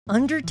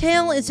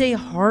Undertale is a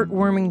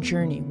heartwarming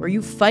journey where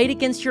you fight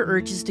against your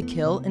urges to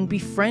kill and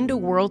befriend a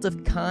world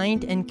of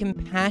kind and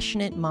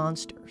compassionate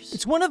monsters.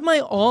 It's one of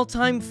my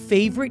all-time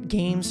favorite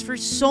games for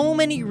so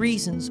many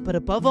reasons, but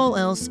above all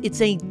else,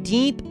 it's a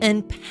deep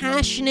and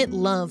passionate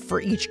love for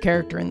each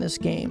character in this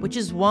game, which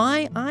is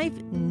why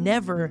I've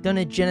never done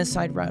a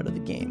genocide route of the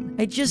game.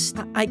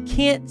 I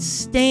can't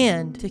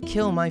stand to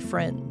kill my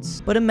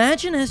friends. But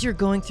imagine as you're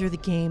going through the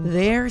game,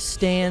 there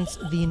stands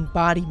the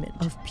embodiment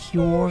of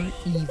pure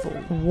evil.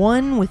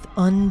 One with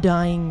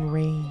undying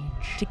rage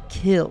to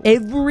kill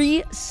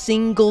every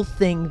single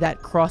thing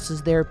that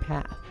crosses their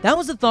path. That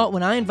was the thought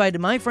when I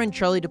invited my friend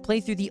Charlie to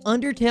play through the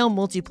Undertale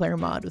Multiplayer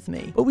Mod with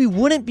me. But we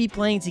wouldn't be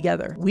playing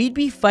together. We'd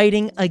be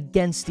fighting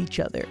against each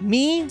other.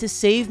 Me to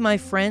save my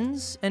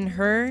friends, and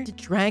her to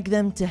drag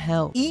them to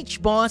hell. Each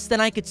boss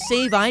that I could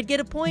save, I'd get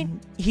a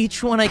point.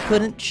 Each one I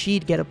couldn't,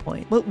 she'd get a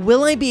point. But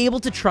will I be able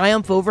to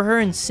triumph over her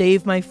and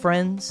save my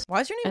friends? Why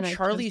is your name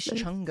Charlie's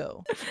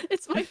Chungo?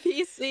 It's my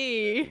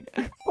PC.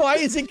 Why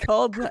is it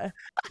called that?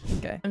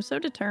 Okay. I'm so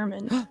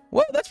determined.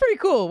 Whoa, that's pretty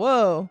cool.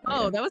 Whoa.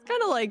 Oh, that was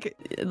kind of like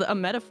a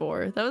metaphor.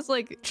 That was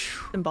like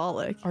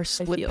symbolic. Our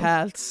split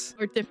paths.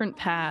 Or different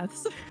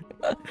paths.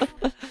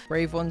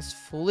 Brave ones,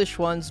 foolish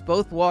ones,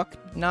 both walk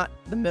not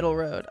the middle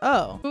road.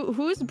 Oh.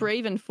 Who's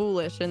brave and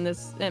foolish in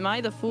this? Am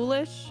I the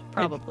foolish?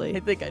 Probably. I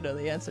think I know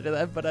the answer to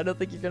that, but I don't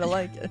think you're gonna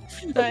like it.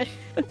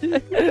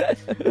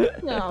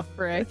 No,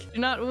 frick. Do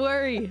not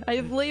worry. I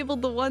have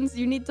labeled the ones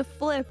you need to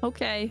flip.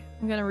 Okay,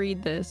 I'm gonna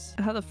read this.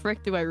 How the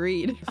frick do I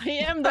read? I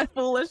am the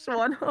foolish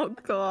one. Oh,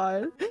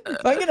 God.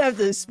 If I'm gonna have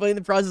to explain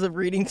the process of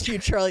reading to you,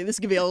 Charlie, this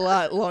could be a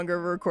lot longer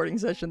of a recording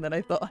session than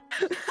I thought.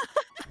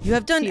 You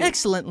have done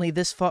excellently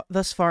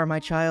thus far, my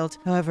child.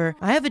 However,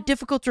 I have a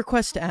difficult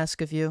request to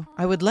ask of you.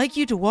 I would like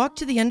you to walk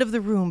to the end of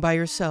the room by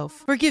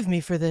yourself. Forgive me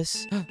for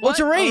this. What's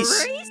a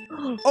race?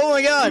 Oh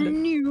my God!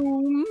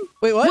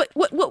 Wait, what?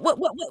 What's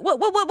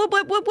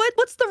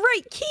the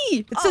right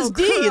key? It says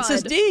D. It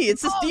says D. It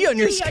says D on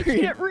your screen.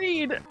 I can't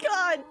read.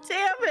 God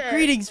damn it!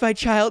 Greetings, my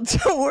child.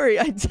 Don't worry,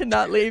 I did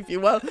not leave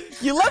you. Well,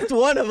 you left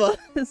one of us.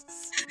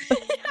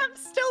 I'm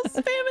still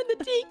spamming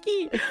the D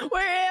key.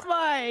 Where am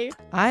I?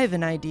 I have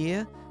an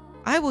idea.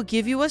 I will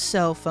give you a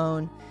cell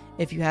phone.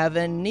 If you have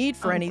a need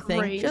for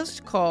anything,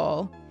 just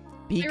call.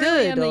 Be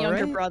good, I'm the all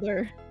younger right?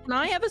 brother. Can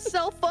I have a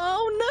cell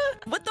phone?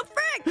 What the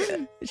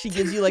frick? She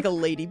gives you like a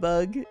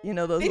ladybug. You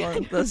know those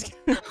ones? Those...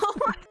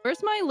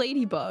 Where's my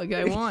ladybug?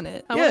 I want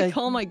it. I want to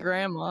call my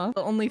grandma.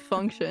 The only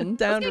function.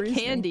 Down Let's get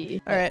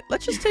candy. All right,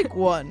 let's just take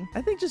one.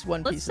 I think just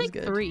one piece is good.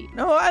 Let's take 3.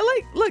 No,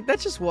 look,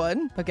 that's just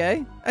one.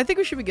 Okay. I think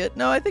we should be good.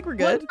 No, I think we're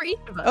good. One for each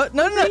of us.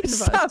 Oh, no,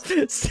 stop.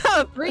 2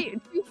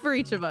 for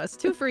each of us.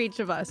 2 for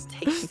each of us.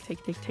 Take.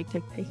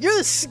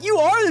 You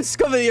are the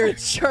scum of the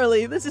earth,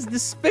 Charlie. This is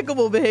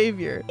despicable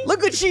behavior.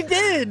 Look what she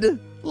did.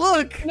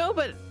 Look. No,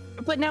 but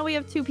now we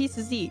have 2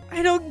 pieces each.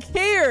 I don't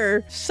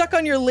care. Suck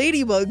on your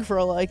ladybug for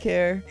all I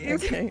care.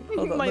 Okay,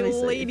 hold on. My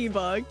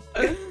ladybug.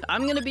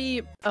 I'm gonna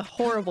be a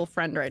horrible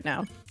friend right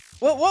now.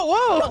 Whoa!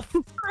 Oh,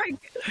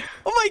 frick.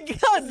 Oh my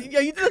God!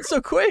 Yeah, you did that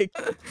so quick.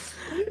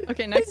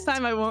 Okay, next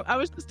time I won't. I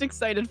was just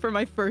excited for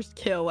my first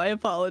kill. I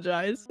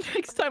apologize.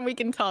 Next time we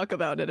can talk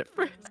about it at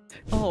first.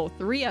 Oh,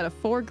 3 out of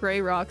 4 gray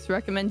rocks.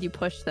 Recommend you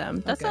push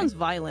them. That sounds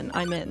violent.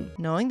 I'm in.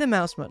 Knowing the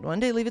mouse mode, one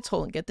day leave its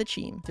hole and get the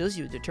cheem. Fills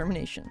you with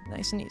determination.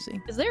 Nice and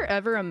easy. Is there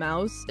ever a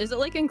mouse? Is it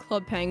like in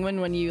Club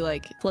Penguin when you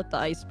like flip the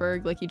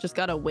iceberg? Like you just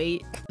gotta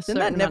wait a certain Didn't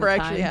that never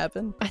amount of actually time?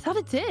 happen? I thought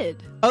it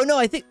did. Oh no,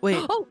 I think.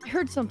 Wait. Oh, I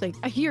heard something.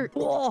 I hear.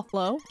 Oh,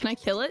 hello? Can I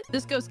kill it?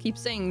 This ghost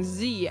keeps saying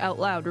Z out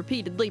loud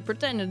repeatedly,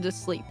 pretending to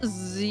sleep.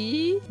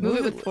 Z? Move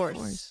it with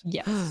force.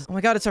 Yes. Oh my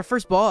God, it's our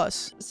first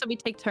boss. So we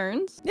take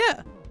turns?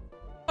 Yeah.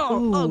 Oh,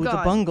 Ooh, God.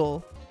 the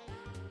bungle.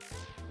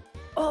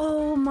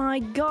 Oh my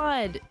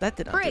God. That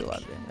did not do a lot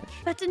of damage.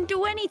 That didn't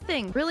do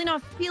anything. Really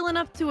not feeling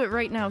up to it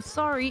right now.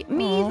 Sorry.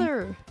 Me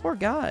either. Poor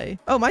guy.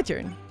 Oh, my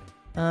turn.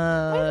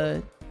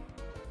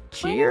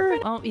 Cheer?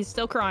 Oh, he's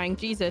still crying.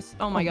 Jesus.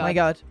 Oh my God. Oh my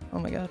God. Oh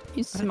my God.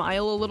 You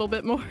smile a little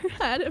bit more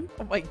at him.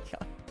 Oh my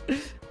God.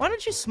 Why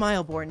don't you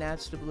smile, Born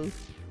Blue?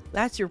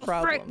 That's your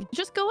problem. Frick.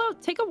 Just go out.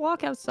 Take a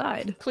walk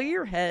outside. Clear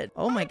your head.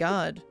 Oh my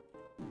God.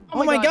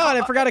 Oh my God,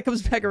 I forgot it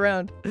comes back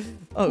around.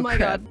 Oh my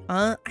God.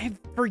 I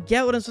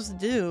forget what I'm supposed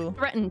to do.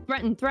 Threaten.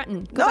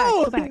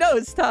 Go back. No,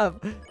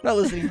 stop. I'm not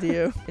listening to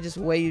you. I just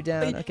weigh you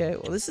down. Okay,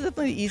 well, this is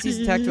definitely the easiest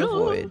attack to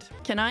avoid.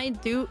 Can I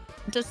do...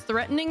 Does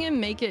threatening him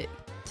make it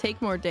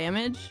take more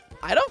damage?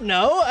 I don't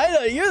know.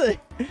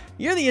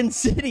 You're the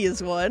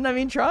insidious one. I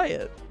mean, try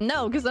it.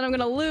 No, because then I'm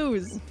gonna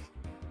lose.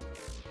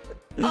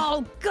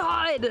 Oh,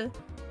 God.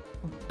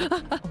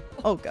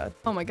 Oh, God.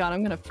 Oh, my God.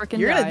 I'm gonna freaking die.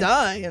 You're gonna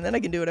die, and then I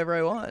can do whatever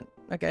I want.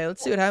 Okay,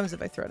 let's see what happens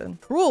if I threaten.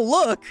 Cruel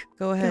look!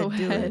 Go ahead,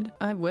 do it.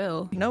 I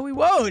will. No, we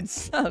won't!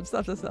 Stop.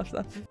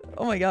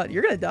 Oh my God,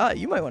 you're gonna die.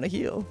 You might want to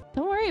heal.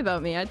 Don't worry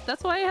about me.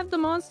 That's why I have the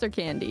monster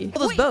candy.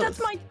 Well, wait, both. That's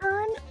my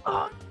turn?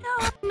 Oh,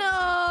 no!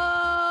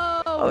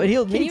 No! Oh, it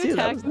healed me too. Can you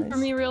attack was me nice. for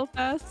me real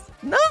fast?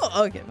 No!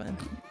 Okay, fine.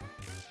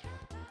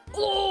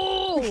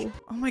 Oh!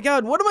 Oh my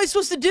god, what am I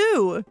supposed to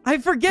do? I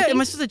forget.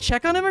 Am I supposed to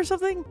check on him or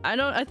something?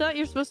 I thought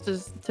you're supposed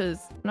to I'm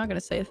not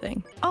gonna say a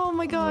thing. Oh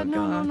my god,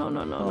 no. Oh no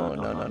no no no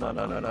no no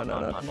no no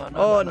no.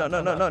 Oh no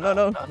no no no no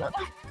no.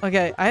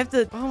 Okay, I have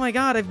to. Oh my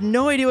god, I have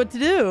no idea what to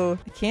do.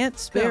 I can't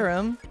spare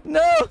him.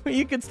 No,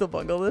 you can still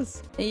bungle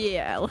this.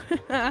 Yeah.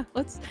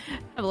 Let's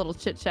have a little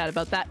chit chat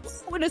about that.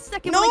 Oh, in a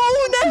second. No,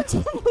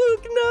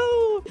 Luke,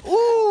 no.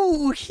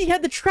 Ooh, he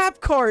had the trap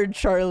card,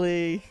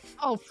 Charlie.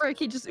 Oh, frick,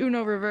 he just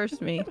Uno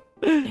reversed me.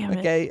 Damn it.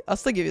 Okay, I'll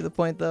still give you the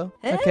point, though.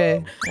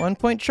 Okay, 1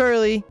 point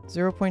Charlie,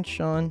 0 point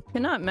Sean.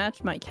 Cannot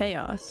match my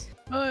chaos.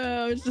 Oh,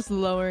 I was just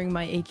lowering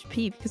my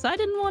HP because I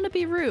didn't want to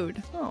be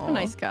rude. Aww. A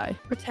nice guy.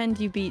 Pretend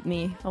you beat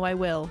me. Oh, I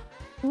will.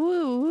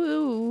 Woo,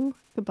 woo.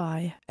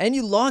 Goodbye. And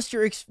you lost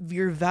your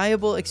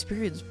valuable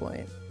experience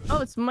point. Oh,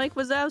 it's Mike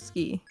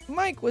Wazowski.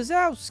 Mike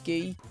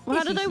Wazowski. Well,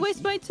 how did I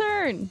waste my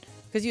turn?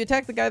 Because you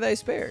attacked the guy that I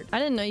spared. I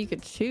didn't know you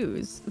could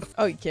choose.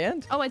 Oh, you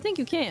can't? Oh, I think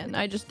you can.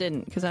 I just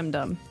didn't because I'm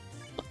dumb.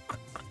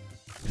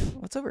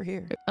 What's over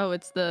here? Oh,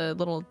 it's the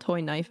little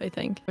toy knife, I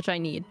think, which I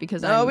need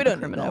because No, I'm we don't a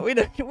criminal. need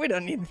that. We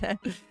don't need that.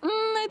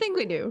 I think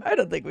we do. I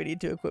don't think we need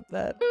to equip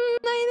that.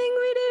 I think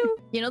we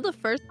do. You know, the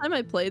first time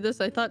I played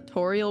this, I thought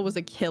Toriel was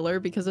a killer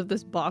because of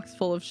this box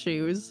full of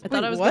shoes. I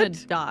thought I was gonna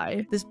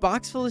die. This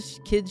box full of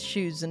kids'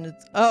 shoes, and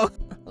it's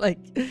like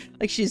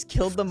she's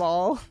killed them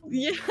all.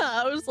 Yeah,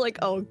 I was like,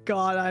 oh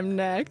god, I'm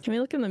next. Can we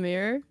look in the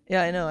mirror?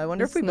 Yeah, I know. I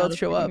wonder if we both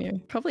show up. Mirror.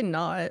 Probably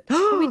not.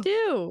 Oh, we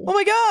do. Oh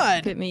my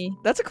god! Look at me.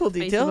 That's a cool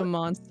detail. Face of a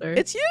monster.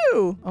 It's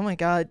you. Oh my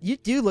god, you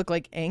do look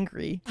like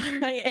angry.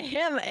 I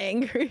am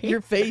angry.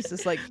 Your face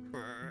is like.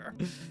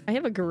 I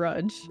have a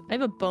grudge. I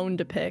have a bone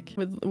to pick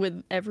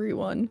with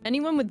everyone.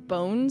 Anyone with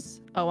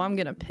bones? Oh, I'm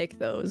gonna pick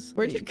those.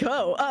 Where'd you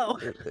go? Oh.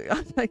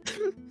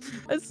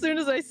 As soon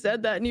as I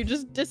said that and you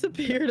just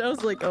disappeared, I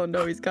was like, oh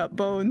no, he's got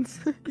bones.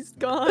 He's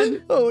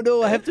gone. Oh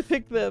no, I have to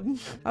pick them.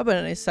 How about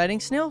an exciting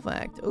snail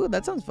fact? Oh,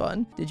 that sounds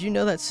fun. Did you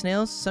know that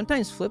snails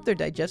sometimes flip their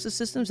digestive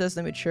systems as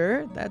they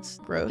mature? That's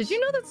gross. Did you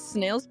know that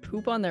snails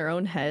poop on their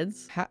own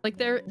heads? Like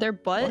their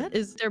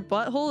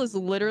butthole is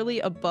literally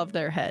above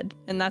their head,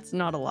 and that's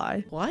not a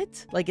lie.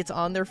 What? Like it's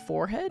on their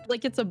forehead?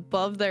 Like it's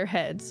above their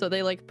head, so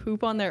they like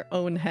poop on their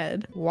own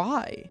head. Why?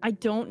 I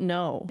don't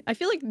know. I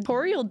feel like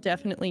Toriel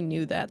definitely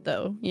knew that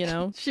though, you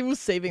know? She was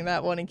saving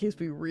that one in case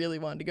we really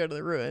wanted to go to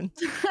the ruin.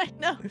 I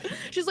know.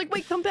 She's like,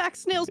 wait, come back.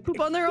 Snails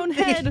poop on their own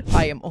head.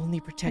 I am only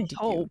protecting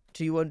you.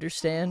 Do you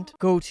understand?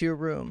 Go to your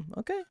room.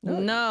 Okay?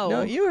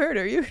 No, you heard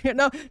her.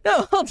 No,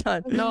 hold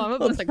on. No, I'm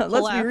about to clap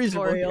Let's be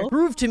reasonable here.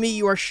 Prove to me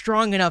you are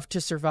strong enough to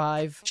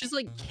survive. She's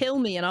like, kill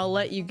me and I'll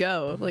let you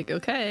go. Like,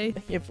 okay.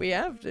 If we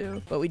have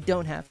to. But we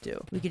don't have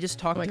to. We could just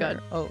talk to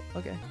her. Oh,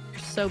 okay.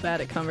 You're so bad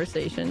at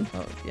conversation.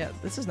 Oh, yeah.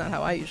 This is not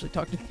how I usually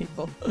talk to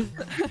people.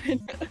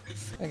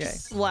 Okay.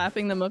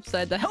 Slapping them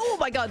upside the head. Oh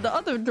my god, the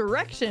other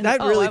direction. That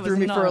really threw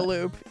me for a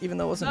loop, even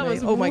though it wasn't me.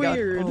 Oh my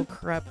weird. god. Oh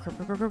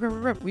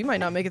crap. We might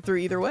not make it through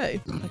either way.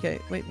 Okay,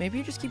 wait, maybe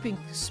you're just keeping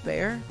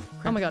spare?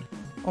 Crap. Oh my god.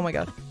 Oh my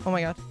god. Oh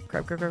my god.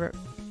 Crap.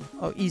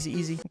 Oh,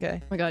 easy. Okay.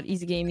 Oh my god,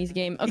 easy game.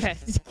 Okay.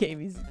 easy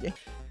game.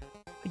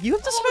 You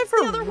have to survive for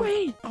the other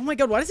way. Oh my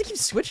god, why does it keep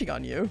switching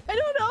on you? I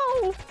don't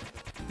know.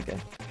 Okay.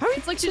 How are you?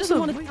 It's like she doesn't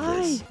want to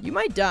die. You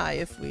might die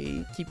if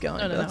we keep going,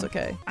 but that's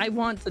okay. I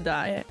want to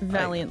die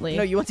valiantly.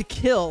 No, you want to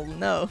kill.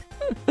 No.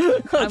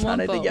 I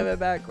think you have it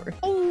backward.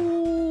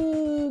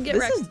 Oh, get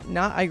wrecked. This is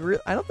not. I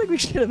don't think we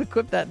should have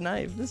equipped that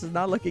knife. This is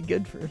not looking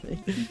good for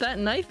me. That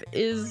knife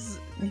is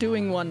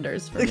doing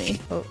wonders for me.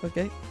 Oh,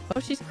 okay. Oh,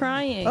 she's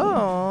crying.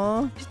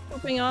 Oh. She's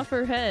pooping off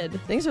her head.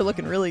 Things are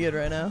looking really good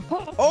right now.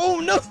 Oh,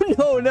 no.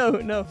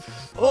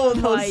 Oh,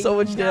 that was so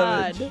much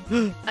damage.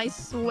 I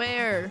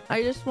swear.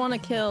 I just want to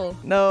kill.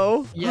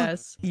 No.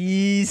 Yes.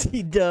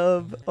 Easy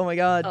dub. Oh my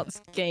god. Oh,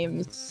 this game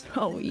is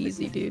so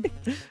easy, dude.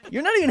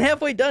 You're not even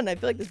halfway done. I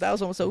feel like this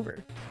battle's almost over.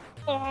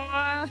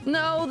 Oh,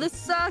 no, this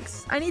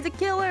sucks. I need to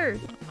kill her.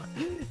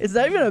 It's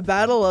not even a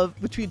battle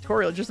between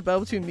Toriel, just a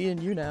battle between me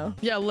and you now.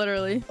 Yeah,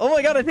 literally. Oh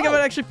my god, I think I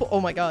might actually pull. Oh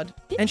my god.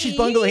 And she's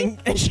bungling.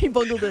 And she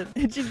bungled it.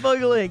 And she's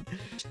bungling.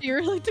 She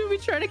really do be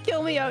trying to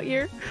kill me out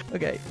here.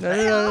 Okay.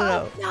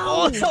 No.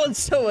 Oh, that one's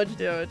so much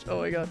damage. Oh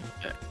my god.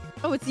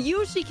 Oh, it's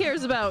you she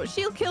cares about.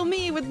 She'll kill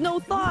me with no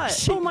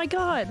thought. Oh my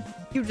god.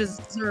 You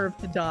deserve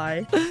to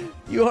die.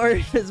 You are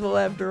invisible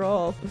after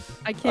all.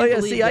 I can't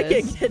believe this. I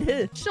can't get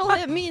hit. She'll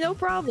hit me, no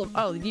problem.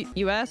 Oh,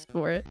 you asked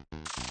for it.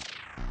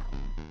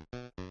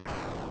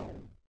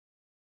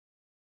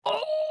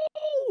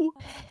 Oh!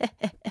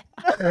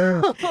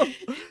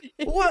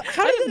 What?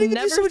 How did that even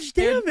do so much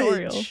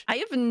damage? I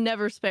have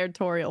never spared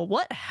Toriel.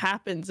 What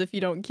happens if you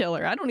don't kill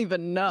her? I don't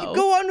even know. You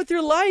go on with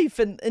your life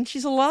and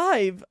she's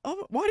alive.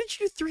 Oh, why did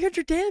you do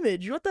 300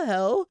 damage? What the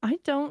hell? I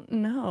don't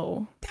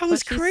know. That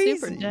was crazy.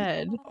 She's super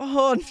dead.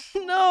 Oh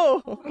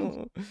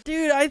no.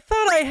 Dude, I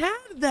thought I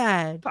had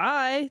that.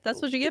 Bye.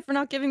 That's what you get for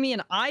not giving me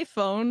an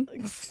iPhone.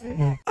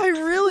 I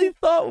really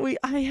thought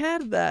I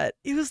had that.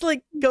 It was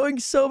like going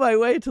so my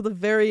way to the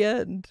very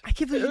end. I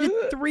can't believe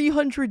you did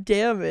 300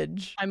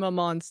 damage. I'm a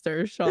monster.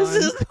 over, Sean. This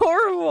is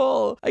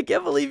horrible. I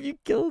can't believe you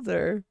killed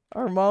her.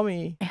 Our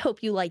mommy. I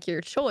hope you like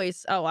your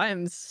choice. Oh, I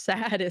am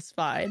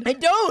satisfied. I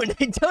don't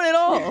at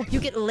all. You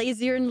get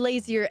lazier and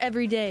lazier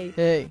every day.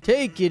 Hey,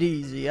 take it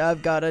easy.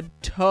 I've got a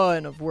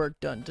ton of work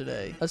done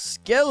today. A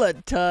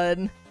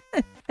skeleton.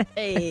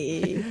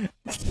 Hey.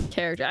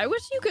 Character. I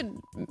wish you could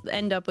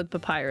end up with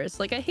Papyrus.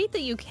 Like, I hate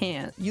that you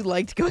can't. You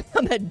liked going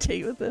on that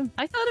date with him?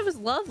 I thought it was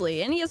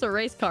lovely. And he has a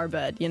race car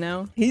bed, you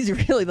know? He's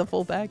really the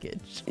full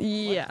package.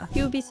 Yeah.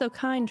 You would be so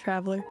kind,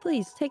 traveler.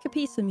 Please, take a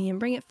piece of me and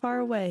bring it far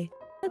away.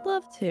 I'd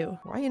love to.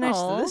 Why are you nice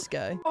to this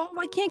guy? Oh,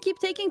 I can't keep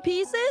taking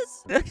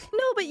pieces? No,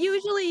 but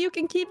usually you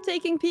can keep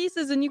taking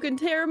pieces and you can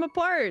tear them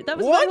apart. That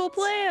was my whole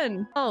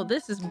plan. Oh,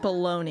 this is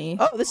baloney.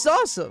 Oh, this is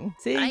awesome.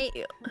 See?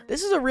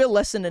 This is a real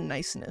lesson in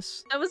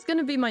niceness. That was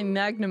gonna be my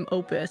magnum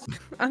opus.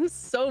 I'm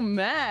so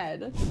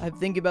mad. I'm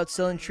thinking about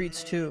selling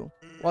treats too.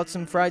 Want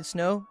some fried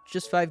snow?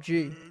 Just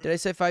 5G. Did I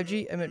say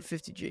 5G? I meant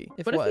 50G.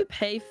 What if you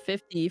pay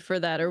 50 for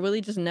that, or will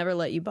he just never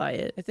let you buy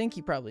it? I think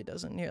he probably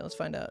doesn't. Here, let's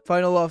find out.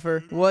 Final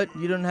offer. What?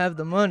 You don't have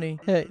the money?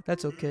 Hey,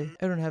 that's okay.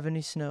 I don't have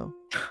any snow.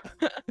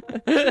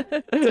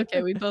 It's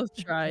okay, we both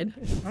tried.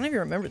 I don't even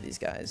remember these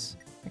guys.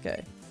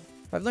 Okay.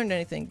 If I've learned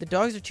anything, the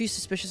dogs are too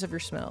suspicious of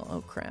your smell.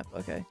 Oh, crap.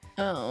 Okay.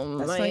 Oh,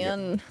 That's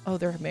man. Oh,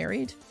 they're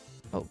married?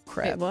 Oh,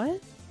 crap. Wait,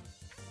 what?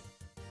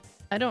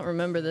 I don't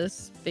remember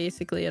this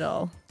basically at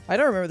all. I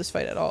don't remember this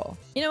fight at all.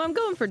 You know, I'm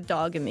going for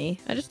Dogamy.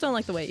 I just don't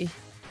like the way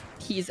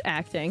he's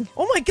acting.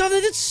 Oh my god,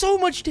 that did so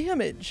much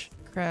damage.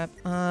 Crap.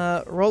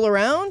 Roll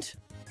around?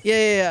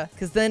 Yeah.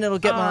 Because then it'll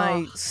get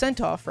my scent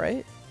off,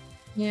 right?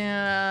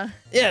 Yeah.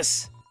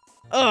 Yes.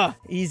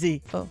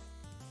 Easy. Oh.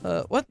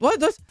 What?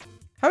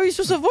 How are you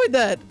supposed to avoid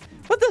that?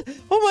 What the?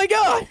 Oh my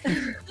god.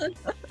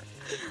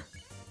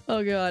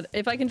 Oh god.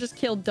 If I can just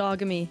kill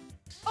Dogamy.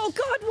 Oh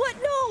god, what?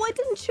 No, I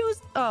didn't choose.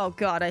 Oh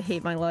god, I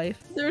hate my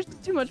life. There's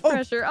too much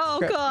pressure. Oh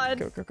crap.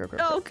 god. Crap.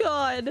 Oh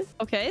god.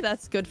 Okay,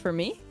 that's good for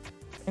me.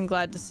 I'm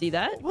glad to see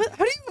that. What?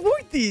 How do you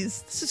avoid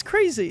these? This is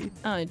crazy.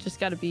 Oh, you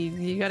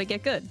gotta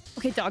get good.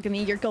 Okay,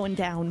 Dogamy, you're going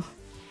down.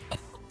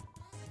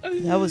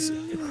 That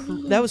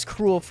was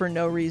cruel for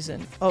no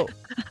reason. Oh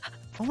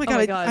my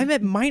god, I'm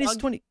at minus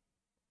 20.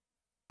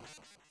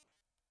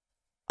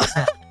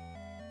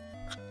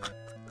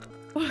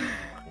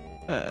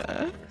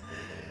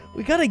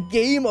 We got a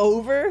game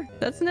over?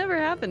 That's never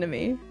happened to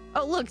me.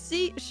 Oh, look,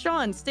 see?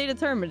 Sean, stay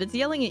determined. It's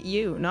yelling at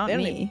you, not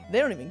me. They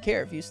don't even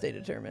care if you stay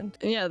determined.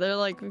 Yeah, they're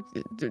like,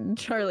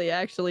 Charlie,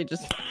 actually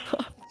just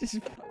just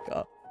fuck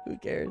off. Who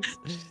cares?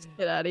 Just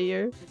get out of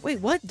here. Wait,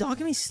 what?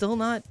 Dogamy's still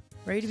not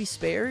ready to be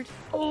spared?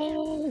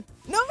 Oh.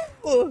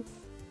 No!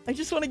 I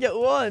just want to get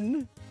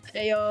one.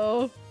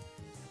 Ayo.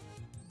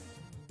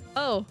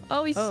 Oh,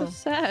 he's so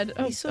sad.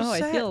 He's so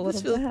sad. I feel a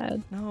little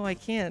bad. No, I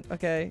can't.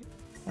 Okay.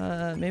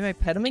 Maybe I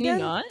pet him again? Can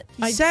you not?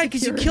 He's sad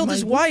because you killed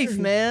his wife,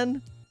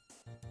 man.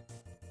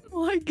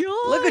 Oh my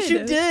god. Look what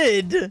you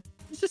did.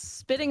 He's just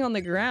spitting on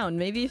the ground.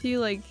 Maybe if you,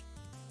 like,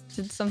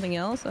 did something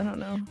else? I don't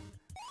know.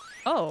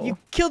 Oh. You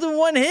killed him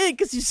one hit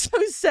because you're so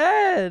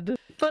sad.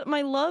 But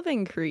my love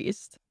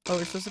increased. Oh,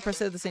 we're supposed to press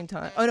it at the same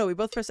time. Oh, no, we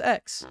both press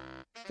X.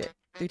 Okay.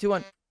 3, 2,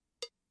 1.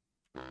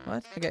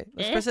 What? Okay,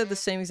 let's press it at the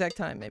same exact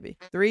time, maybe.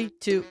 3,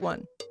 2,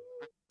 1.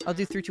 I'll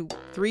do 3,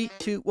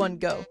 2, 1,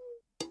 go.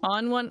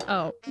 On one.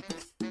 Oh.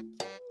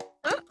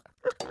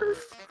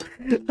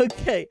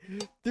 Okay.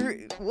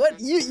 What?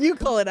 You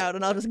call it out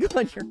and I'll just go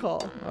on your call.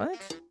 What?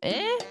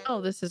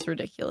 Oh, this is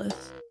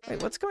ridiculous.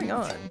 Wait, what's going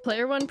on?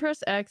 Player 1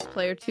 press X,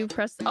 player 2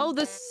 press... Oh,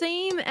 the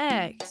same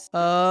X!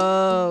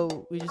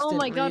 Oh, we just didn't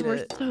my god, read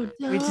it. we're so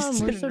dumb. We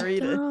just didn't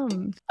read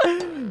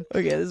it.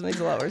 Okay, this makes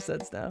a lot more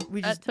sense now.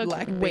 We just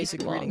lack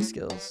basic reading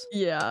skills.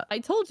 Yeah, I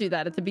told you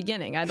that at the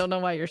beginning. I don't know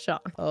why you're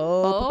shocked.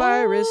 Oh,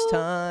 Papyrus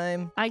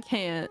time. I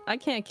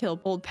can't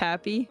kill old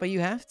Pappy. But you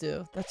have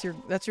to.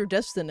 That's your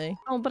destiny.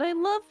 Oh, but I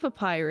love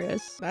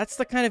Papyrus. That's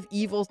the kind of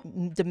evil,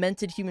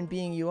 demented human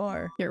being you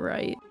are. You're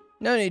right.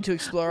 No need to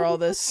explore all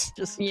this.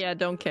 Just yeah,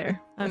 don't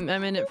care. I'm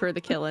in it for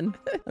the killing.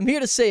 I'm here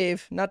to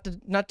save, not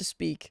to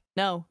speak.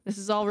 No, this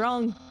is all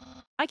wrong.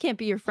 I can't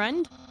be your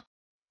friend.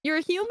 You're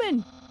a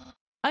human.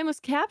 I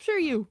must capture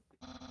you.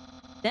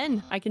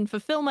 Then I can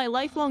fulfill my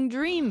lifelong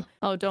dream.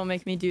 Oh, don't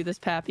make me do this,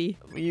 Pappy.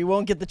 You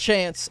won't get the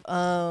chance.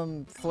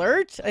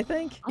 Flirt, I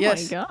think? Oh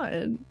my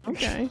god.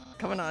 Okay.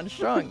 Coming on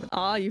strong.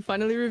 You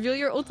finally reveal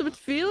your ultimate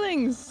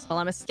feelings. Well,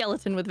 I'm a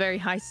skeleton with very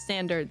high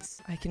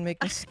standards. I can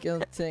make a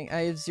skeleton.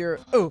 I have 0.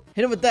 Oh,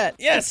 hit him with that.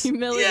 Yes!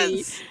 Humility.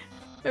 Yes!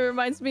 It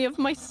reminds me of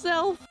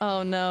myself.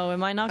 Oh no,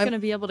 am I not going to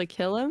be able to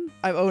kill him?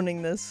 I'm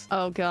owning this.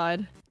 Oh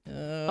god.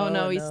 Oh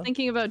no, he's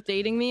thinking about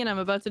dating me and I'm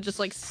about to just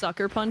like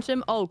sucker punch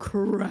him. Oh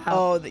crap.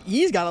 Oh,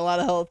 he's got a lot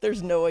of health.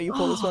 There's no way you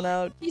pull this one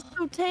out. He's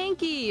so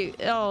tanky.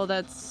 Oh,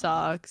 that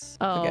sucks.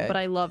 Oh, okay. But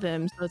I love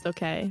him, so it's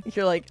okay.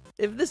 You're like,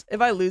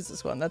 if I lose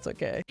this one, that's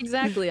okay.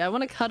 Exactly. I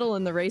want to cuddle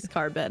in the race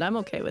car bed. I'm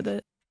okay with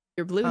it.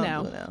 You're blue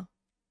now. Blue now.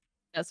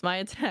 That's my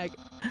attack.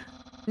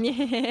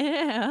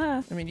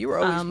 Yeah. I mean, you were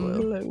always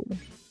blue.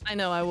 I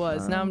know I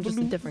was. Now I'm just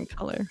a different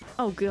color.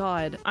 Oh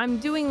god. I'm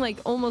doing like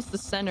almost the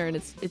center and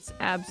it's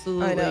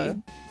absolutely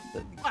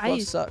The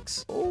glove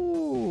sucks.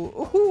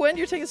 Ooh, and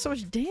you're taking so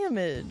much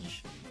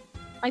damage.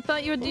 I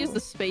thought you would use the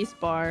space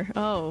bar.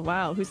 Oh,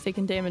 wow. Who's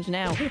taking damage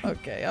now?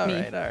 Okay, all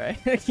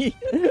right.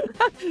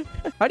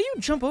 How do you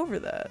jump over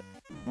that?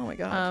 Oh my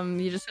god.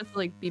 You just have to,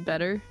 like, be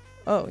better.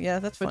 Oh, yeah,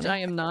 that's funny. Which I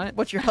am not.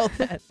 What's your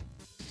health at?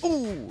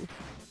 Ooh.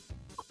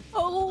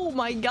 Oh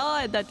my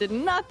god, that did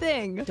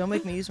nothing. Don't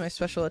make me use my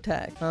special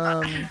attack.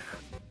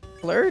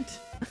 Flirt?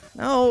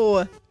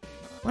 No.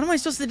 What am I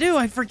supposed to do?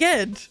 I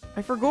forget.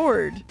 I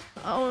forgot.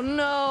 Oh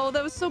no,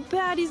 that was so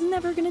bad. He's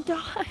never gonna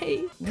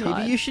die.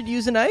 Maybe you should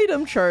use an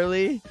item,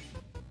 Charlie.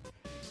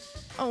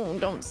 Oh,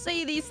 don't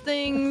say these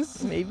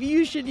things. Maybe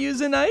you should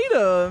use an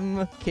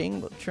item.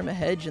 King will trim a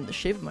hedge in the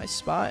shape of my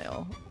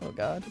spile. Oh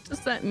god. What does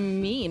that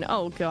mean?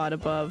 Oh god,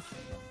 above.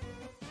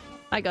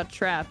 I got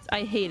trapped.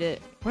 I hate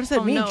it. What does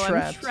that mean, trapped?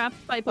 I'm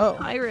trapped by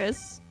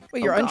Papyrus.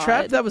 Wait, you're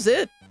untrapped? That was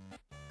it?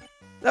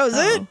 That was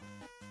it?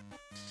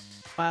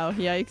 Wow,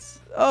 yikes.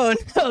 Oh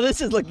no,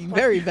 this is looking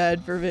very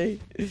bad for me.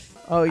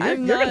 Oh, you're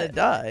gonna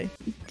die.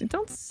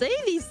 Don't say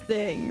these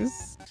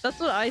things. That's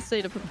what I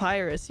say to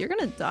Papyrus. You're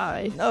gonna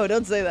die. No,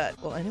 don't say that.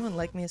 Will anyone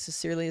like me as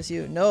sincerely as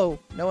you? No,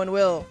 no one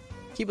will.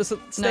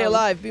 Stay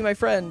alive. Be my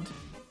friend.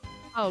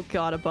 Oh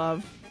god,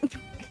 above.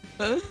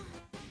 Oh.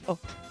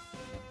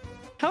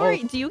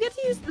 Do you get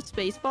to use the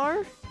space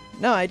bar?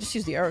 No, I just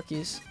use the arrow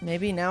keys.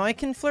 Maybe now I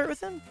can flirt with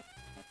him?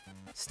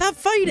 Stop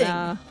fighting!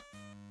 Nah.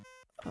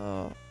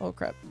 Oh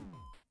crap.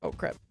 Oh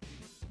crap.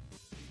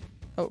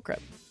 Oh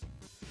crap.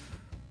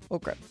 Oh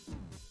crap.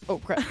 Oh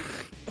crap.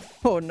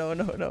 Oh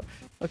no.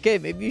 Okay,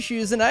 maybe you should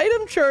use an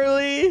item,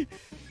 Charlie.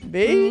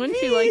 Maybe. Wouldn't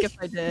you like if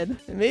I did?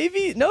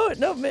 Maybe. No.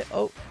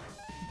 Oh,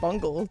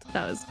 bungled.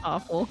 That was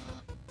awful.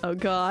 Oh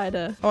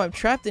god. Oh, I'm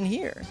trapped in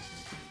here.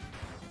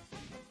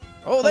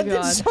 Oh, that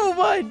did so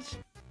much.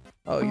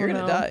 Oh, you're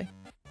gonna die.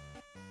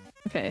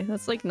 Okay,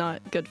 that's like not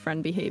good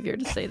friend behavior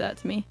to say that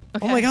to me.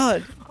 Okay. Oh my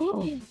god.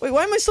 Wait,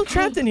 why am I still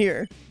trapped in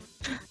here?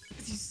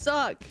 You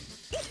suck.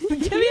 Get me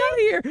out of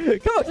here.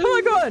 Come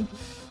on.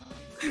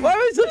 Why am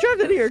I still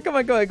trapped in here? Come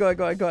on, go on.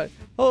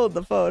 Hold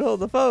the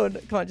phone.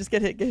 Come on, just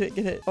get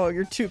hit. Oh,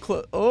 you're too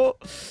close. Oh.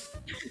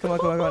 Come on.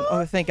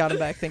 Oh, thank God I'm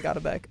back.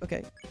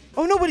 Okay.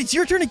 Oh no, but it's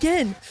your turn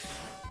again.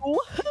 No.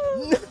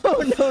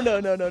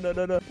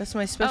 That's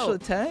my special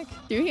attack?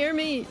 Do you hear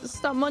me?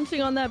 Stop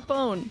munching on that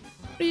bone.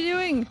 What are you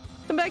doing?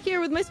 Come back here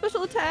with my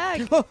special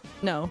attack. Oh.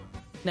 No,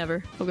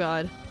 never. Oh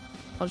god.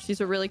 I'll just use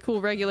a really cool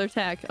regular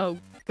attack. Oh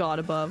god,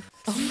 above.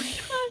 Oh my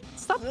god.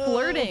 Stop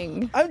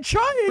flirting. I'm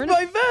trying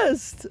my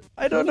best.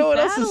 I don't know what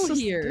else is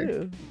supposed to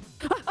do.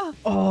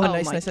 Oh,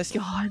 nice.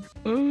 God.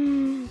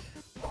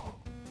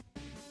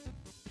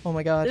 Oh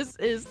my god. This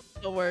is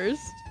the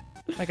worst.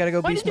 I gotta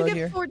go beast mode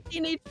here. Why did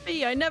you get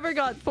 14 HP? I never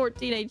got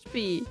 14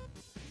 HP.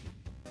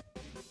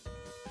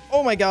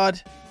 Oh my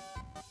god.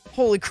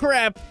 Holy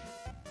crap.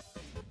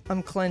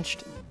 I'm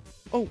clenched.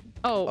 Oh.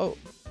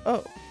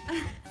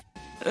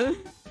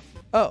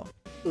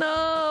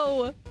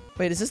 No.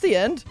 Wait, is this the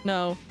end?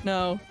 No.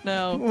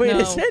 Wait,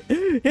 is it?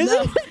 Is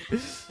it?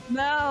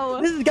 No.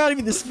 This has got to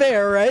be the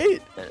spare,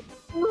 right?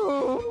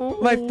 No.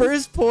 My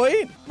first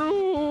point?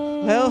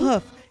 No. Well,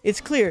 Huff,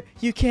 it's clear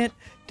you can't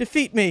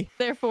defeat me.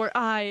 Therefore,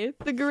 I,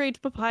 the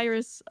great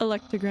Papyrus,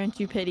 elect to grant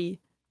you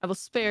pity. I will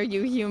spare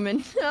you,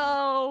 human.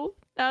 No.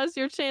 Now's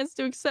your chance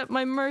to accept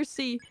my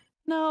mercy.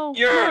 No.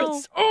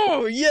 Yes. No.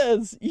 Oh,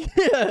 yes.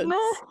 Yes. No.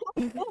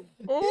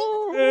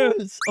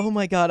 Yes. Oh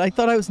my god, I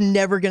thought I was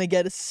never gonna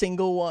get a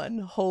single one.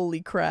 Holy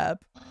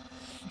crap.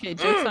 Okay,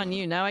 joke's on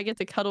you. Now I get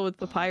to cuddle with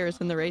Papyrus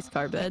in the race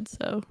car bed,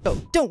 so...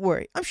 Oh, don't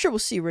worry. I'm sure we'll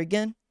see her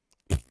again.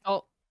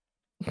 Oh.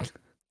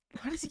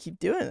 Why does he keep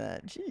doing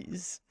that?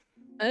 Jeez.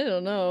 I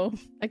don't know.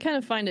 I kind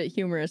of find it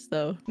humorous,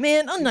 though.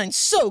 Man, Undyne's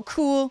so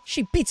cool.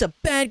 She beats up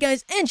bad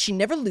guys and she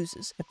never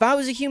loses. If I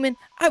was a human,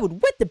 I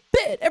would wet the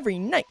bed every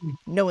night,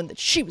 knowing that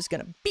she was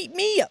gonna beat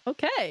me up.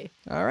 Okay.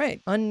 All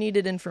right.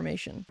 Unneeded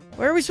information.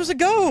 Where are we supposed to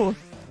go?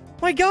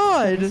 My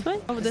god. This way?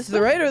 Oh, this is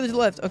the right or the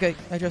left? Okay,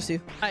 I trust you.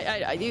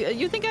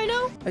 You think I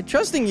know? I'm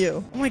trusting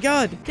you. Oh my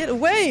god. Get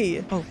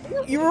away. Oh,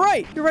 you were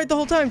right. You're right the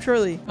whole time,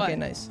 Charlie. What? Okay,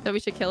 nice. So we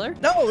should kill her?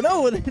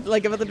 No,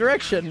 like about the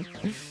direction.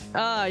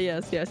 Ah,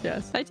 yes.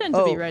 I tend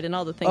to be right in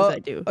all the things I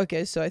do.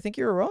 Okay, so I think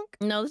you were wrong.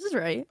 No, this is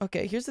right.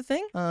 Okay, here's the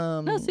thing.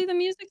 No, see, the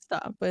music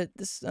stopped. But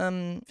this,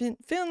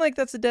 feeling like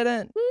that's a dead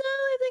end. No,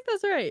 I think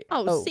that's right.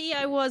 Oh, see,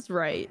 I was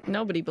right.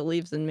 Nobody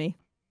believes in me.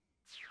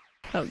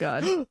 Oh,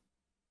 God. Oh.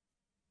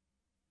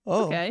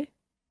 Okay.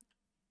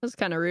 That's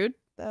kind of rude.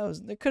 There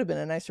could have been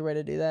a nicer way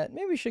to do that.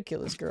 Maybe we should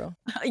kill this girl.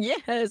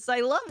 Yes,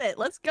 I love it.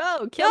 Let's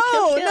go. Kill.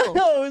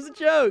 No, it was a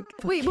joke.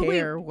 Wait.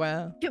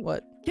 Wow.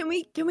 What? Can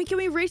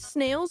we race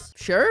snails?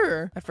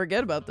 Sure. I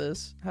forget about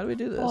this. How do we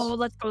do this? Oh,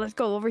 let's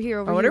go over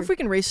here. I wonder if we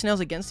can race snails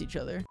against each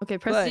other. Okay,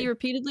 press Z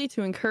repeatedly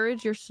to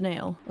encourage your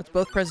snail. Let's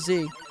both press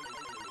Z.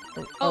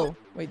 Oh,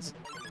 wait.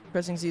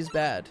 Pressing Z is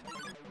bad.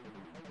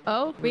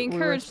 Oh, we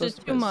encouraged it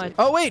too much.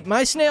 Oh, wait,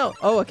 my snail.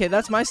 Oh, okay,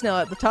 that's my snail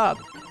at the top.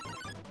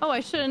 Oh, I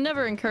should have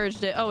never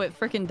encouraged it. Oh, it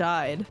freaking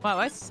died. Wow,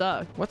 I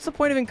suck. What's the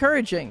point of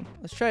encouraging?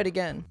 Let's try it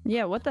again.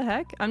 Yeah, what the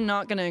heck? I'm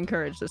not gonna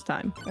encourage this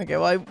time. Okay,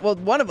 well,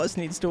 one of us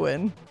needs to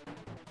win.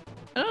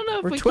 I don't know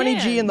if We're we 20G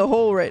can. in the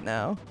hole right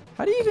now.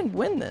 How do you even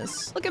win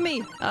this? Look at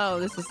me. Oh,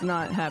 this is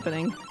not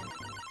happening.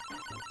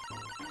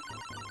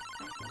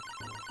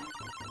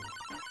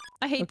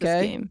 I hate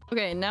this game.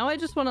 Okay, now I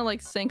just want to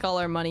like sink all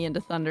our money into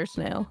Thunder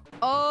Snail.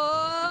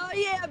 Oh,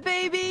 yeah,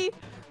 baby.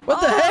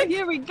 What the heck?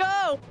 Here we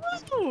go.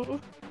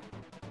 Woo!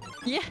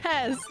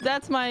 Yes,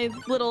 that's my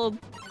little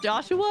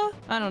Joshua.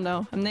 I don't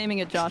know. I'm naming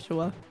it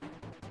Joshua.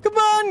 Come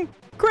on,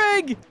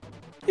 Craig.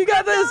 You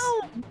got this.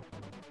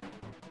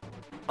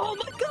 Oh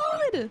my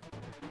god.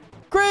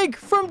 Craig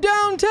from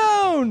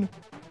downtown.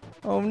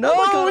 Oh no,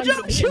 Oh my God,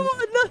 Joshua,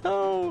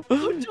 no.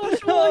 Oh,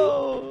 Joshua.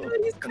 No. God,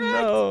 he's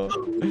cracked.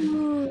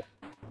 No.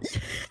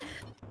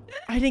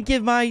 I didn't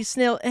give my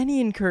snail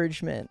any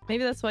encouragement.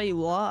 Maybe that's why you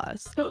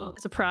lost.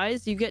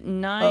 Surprise, you get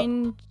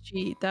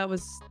 9G. That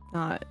was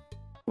not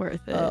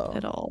worth it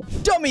at all.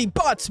 Dummy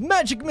bots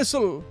magic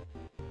missile.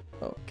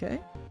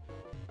 Okay.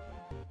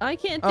 I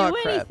can't do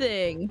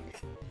anything.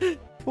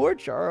 Poor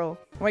Charles.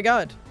 Oh my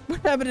god.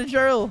 What happened to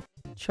Charles?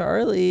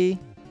 Charlie.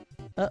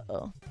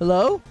 Uh-oh.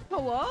 Hello?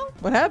 Hello?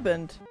 What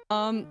happened?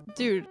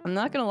 Dude, I'm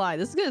not gonna lie.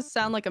 This is gonna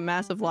sound like a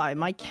massive lie.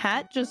 My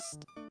cat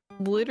just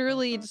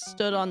literally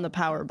stood on the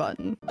power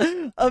button.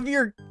 Of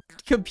your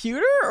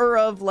computer or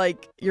of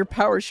like your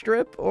power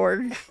strip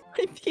or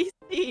My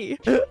PC.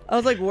 I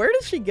was like, where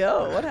did she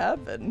go? What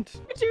happened?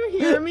 Did you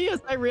hear me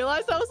as I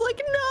realized? I was like,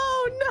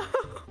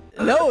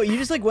 no. No, you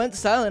just like went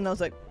silent. And I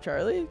was like,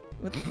 Charlie,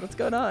 what's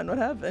going on? What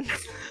happened?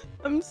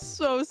 I'm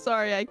so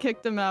sorry I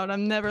kicked him out.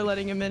 I'm never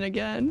letting him in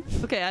again.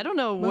 Okay, I don't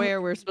know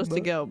where we're supposed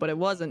to go, but it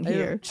wasn't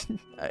here.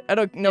 I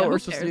don't know what we're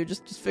supposed to do.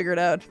 Just figure it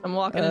out. I'm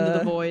walking into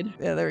the void.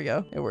 Yeah, there we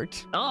go. It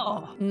worked.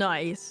 Oh,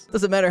 nice.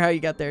 Doesn't matter how you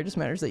got there. It just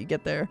matters that you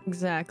get there.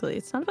 Exactly.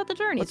 It's not about the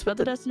journey. It's about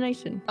the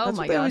destination. Oh That's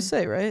my what they god. always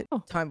say, right?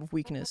 Oh. Time of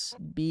weakness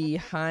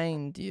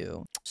behind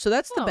you. So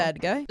that's the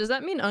bad guy. Does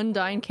that mean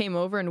Undyne came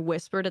over and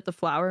whispered at the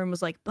flower and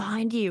was like,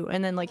 behind you,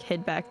 and then like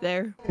hid back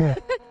there?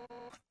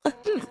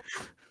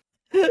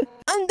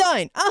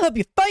 Undyne, I'll help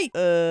you fight.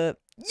 Yo!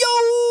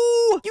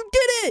 You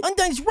did it!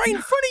 Undyne's right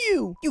in front of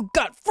you! You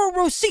got 4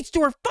 row seats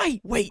to her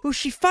fight! Wait, who's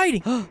she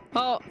fighting?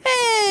 Oh.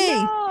 Hey!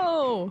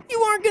 No!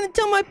 You aren't gonna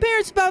tell my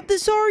parents about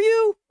this, are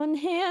you?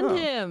 Unhand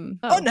him.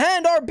 Oh.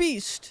 Unhand our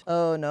beast!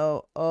 Oh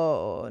no.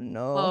 Oh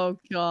no. Oh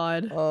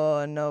god.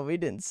 Oh no, we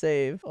didn't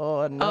save.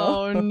 Oh no.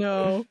 Oh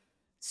no.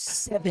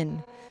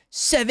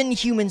 7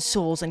 human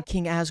souls and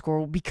King Asgore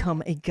will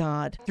become a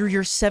god. Through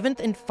your 7th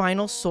and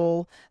final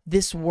soul,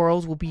 this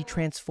world will be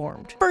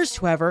transformed. First,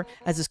 however,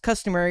 as is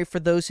customary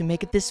for those who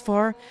make it this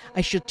far,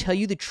 I shall tell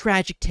you the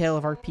tragic tale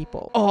of our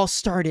people. All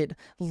started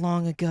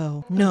long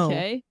ago. No.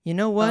 Okay. You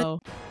know what? Oh.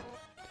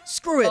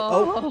 Screw it.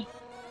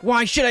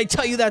 Why should I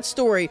tell you that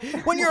story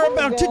when you're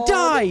about to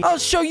die? I'll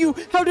show you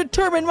how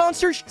determined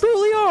monsters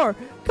truly are.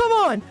 Come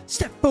on,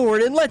 step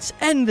forward and let's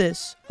end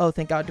this. Oh,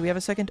 thank God. Do we have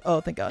a second? Oh,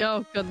 thank God.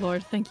 Oh, good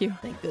lord. Thank you.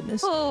 Thank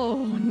goodness.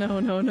 Oh,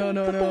 no. No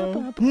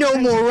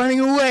more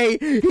running away.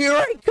 Here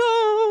I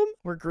come.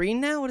 We're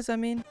green now? What does that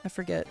mean? I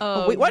forget.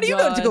 Oh, wait. Why do you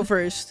have to go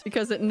first?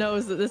 Because it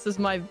knows that this is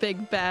my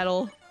big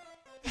battle.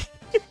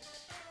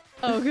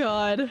 Oh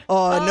god.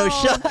 Oh, no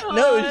shot. God.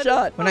 No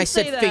shot. When I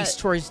said say face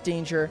towards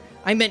danger,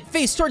 I meant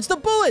face towards the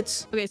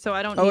bullets. Okay, so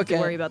I don't need to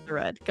worry about the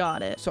red.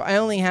 Got it. So I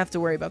only have to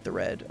worry about the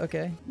red.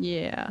 Okay.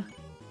 Yeah.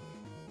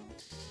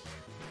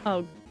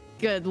 Oh,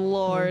 good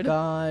lord. Oh,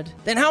 God.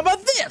 Then how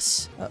about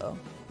this? Uh-oh.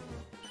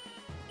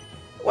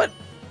 What?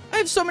 I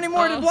have so many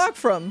more to block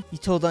from. You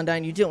told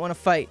Undyne you didn't want to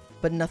fight,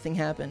 but nothing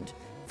happened.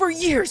 For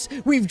years,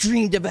 we've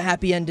dreamed of a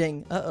happy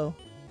ending. Uh-oh.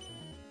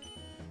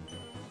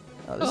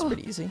 Oh, this is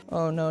pretty easy.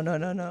 Oh, no.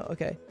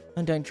 Okay.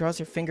 Undyne draws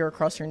her finger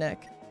across her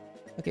neck.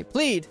 Okay,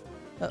 plead.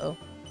 Uh-oh.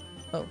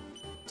 Oh,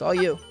 it's all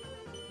you.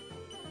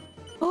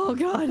 Oh,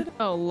 God.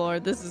 Oh,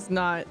 Lord, this is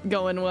not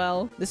going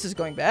well. This is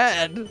going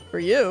bad. For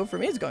you. For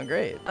me, it's going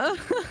great.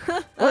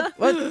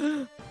 What?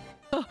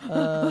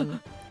 Oh,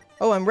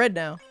 I'm red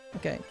now.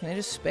 Okay, can I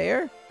just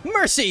spare?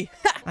 Mercy!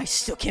 Ha! I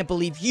still can't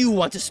believe you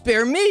want to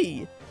spare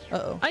me!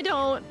 Uh-oh. I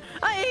don't.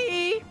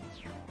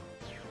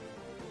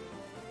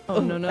 Oh,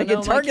 no. I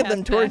can target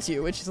them towards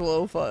you, which is a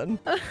little fun.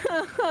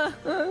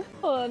 Hold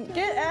on.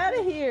 Get out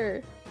of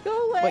here.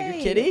 Go away. What,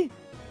 your kitty?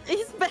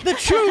 He's back. The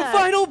true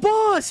final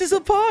boss is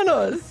upon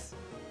us!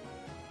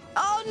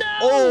 Oh, no!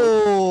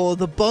 Oh,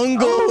 the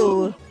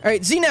bungle! All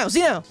right, Z now!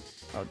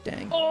 Oh,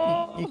 dang.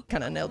 Oh. You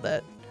kind of nailed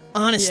that.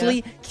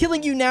 Honestly,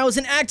 killing you now is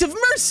an act of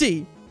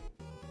mercy!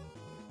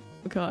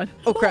 Oh, God.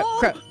 Oh, crap.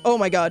 Oh,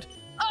 my God.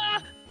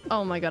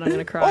 Oh, my God, I'm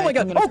gonna cry. Oh, my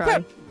God. I'm gonna cry.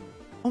 Crap.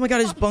 Oh, my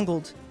God, it's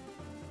bungled.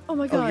 Oh,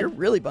 my God. Oh, you're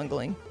really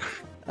bungling.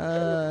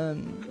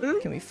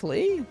 Can we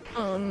flee?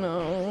 Oh,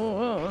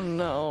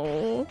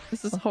 no.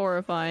 This is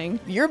horrifying.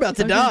 You're about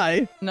to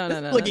die. No.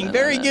 Looking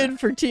very good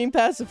for Team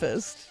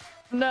Pacifist.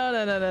 No.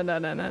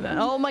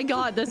 Oh, my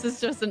God, this is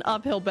just an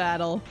uphill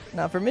battle.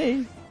 Not for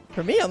me.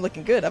 For me, I'm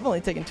looking good. I've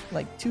only taken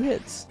like 2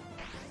 hits.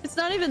 It's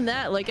not even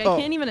that. Like, I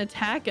can't even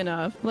attack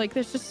enough. Like,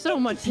 there's just so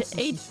much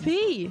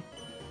HP.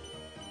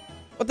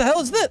 What the hell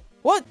is that?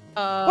 What?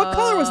 What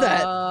color was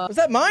that? Was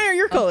that mine or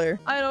your color?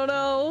 I don't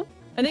know.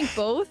 I think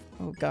both.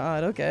 Oh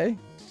god, okay.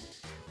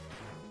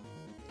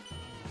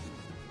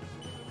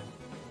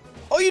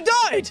 Oh, you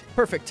died!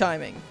 Perfect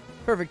timing.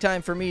 Perfect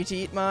time for me to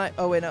eat my...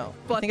 Oh, wait, no.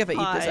 I think if I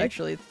eat this,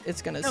 actually,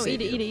 it's gonna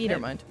save you. Eat it. Never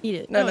mind. Eat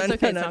it. No, it's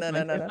okay. no.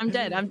 I'm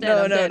dead. I'm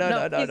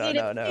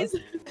No.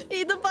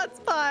 Eat the butts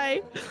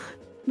pie.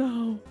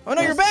 No. Oh,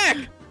 no, you're back!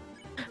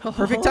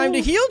 Perfect time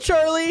to heal,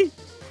 Charlie!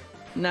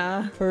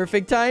 Nah.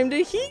 Perfect time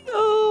to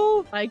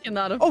heal! I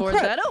cannot afford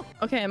that. Oh,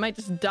 okay, I might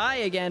just die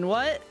again.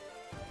 What?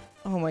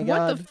 Oh my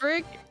god. What the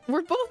frick?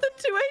 We're both at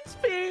 2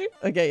 HP.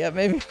 Okay, yeah,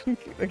 maybe.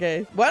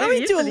 Okay. Why don't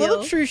we do a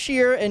little true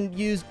shear and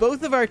use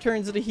both of our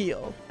turns to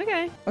heal?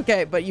 Okay.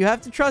 Okay, but you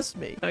have to trust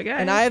me. Okay.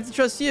 And I have to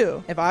trust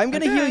you. If I'm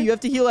gonna heal, you have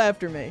to heal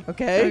after me.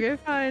 Okay? Okay,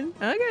 fine.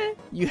 Okay.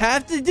 You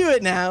have to do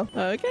it now.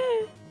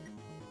 Okay.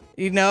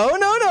 No.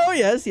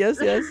 Yes.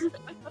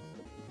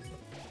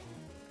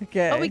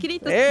 Okay. Oh, we can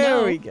eat this.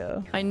 There we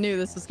go. I knew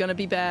this was gonna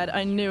be bad.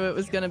 I knew it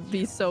was gonna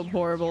be so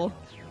horrible.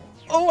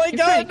 Oh my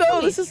god,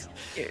 no, this is...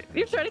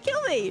 You're trying to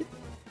kill me.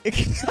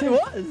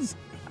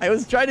 I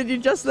was trying to do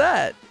just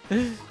that.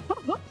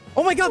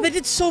 Oh my god, they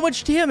did so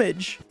much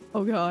damage.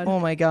 Oh god.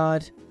 Oh my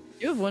god.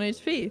 You have 1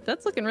 HP.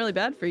 That's looking really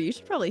bad for you. You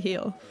should probably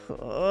heal.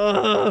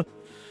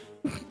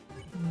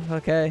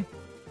 Okay.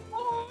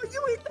 Oh,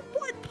 you ate the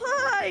blood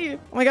pie.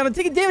 Oh my god, I'm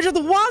taking damage at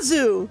the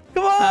wazoo.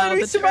 Come on,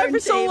 we survived for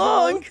so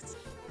long.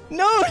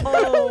 No.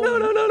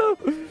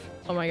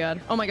 Oh my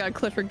god. Oh my god,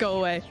 Clifford, go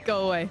away.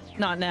 Go away.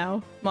 Not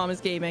now. Mom is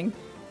gaming.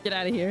 Get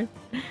out of here.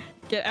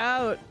 Get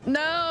out.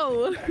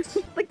 No.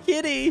 The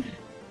kitty.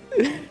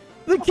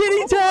 The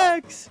kitty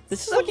tax.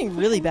 This is looking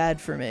really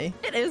bad for me.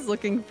 It is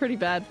looking pretty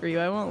bad for you.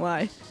 I won't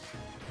lie.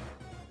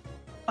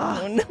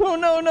 Oh,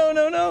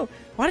 no.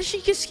 Why does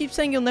she just keep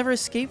saying you'll never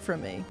escape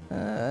from me?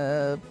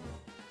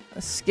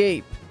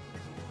 Escape.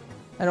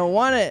 I don't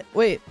want it.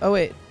 Wait. Oh,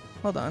 wait.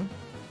 Hold on.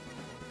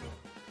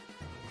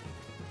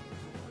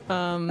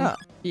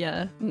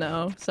 Yeah,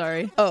 no,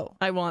 sorry. Oh.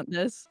 I want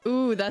this.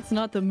 Ooh, that's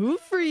not the move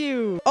for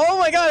you. Oh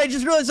my god, I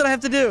just realized what I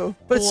have to do.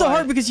 But it's so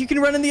hard because you can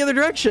run in the other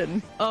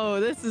direction. Oh,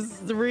 this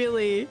is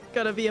really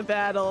gonna be a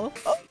battle.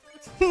 Oh,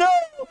 no!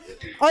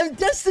 I'm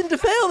destined to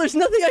fail. There's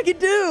nothing I can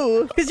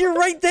do. Because you're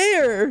right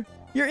there.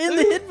 You're in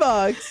the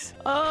hitbox.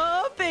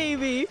 Oh,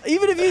 baby.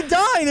 Even if you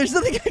die, there's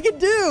nothing I can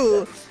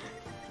do.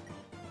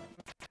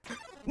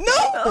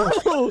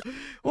 No!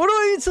 What am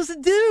I even supposed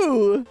to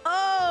do?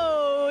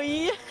 Oh,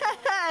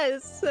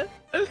 yes!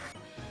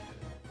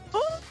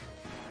 Oh.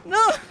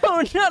 No,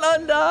 not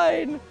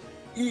Undyne.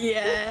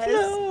 Yes.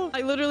 No.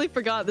 I literally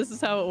forgot this is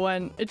how it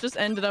went. It just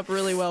ended up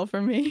really well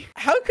for me.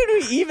 How could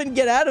we even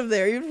get out of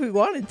there, even if we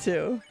wanted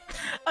to?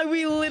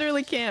 We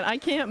literally can't. I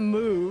can't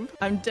move.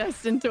 I'm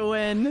destined to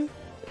win.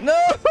 No!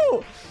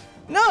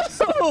 No!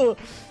 No,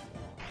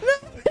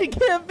 it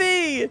can't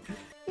be!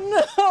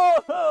 No!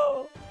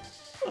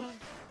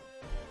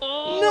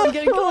 Oh, no! I'm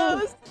getting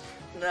close.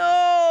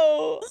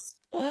 No!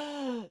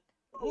 No!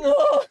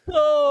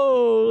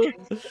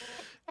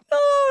 No,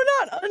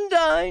 not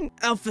Undyne!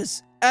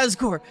 Alphys,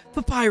 Asgore,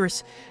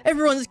 Papyrus,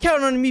 everyone's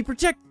counting on me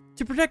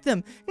to protect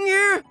them.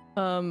 Yeah.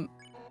 Come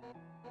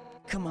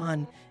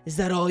on, is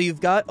that all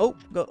you've got? Oh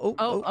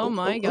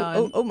my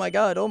god! Oh my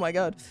god! Oh my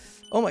god!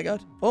 Oh my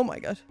god! Oh my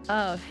god!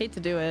 Oh, hate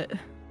to do it.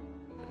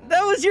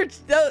 That was your.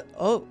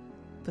 Oh,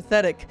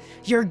 pathetic!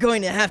 You're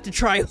going to have to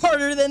try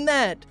harder than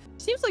that.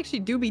 Seems like she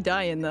do be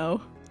dying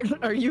though.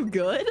 Are you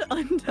good,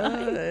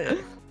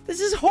 Undyne? This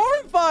is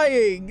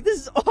horrifying. This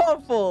is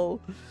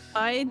awful.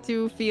 I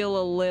do feel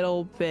a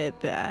little bit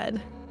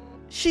bad.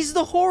 She's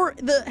the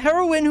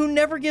heroine who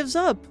never gives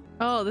up.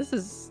 Oh, this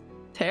is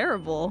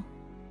terrible.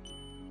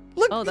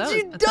 Look what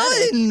you've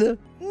done.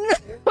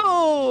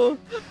 No.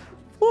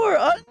 Poor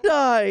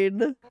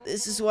Undyne.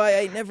 This is why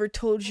I never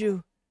told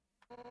you.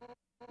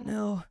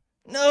 No.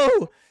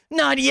 No.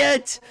 Not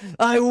yet.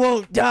 I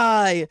won't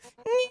die.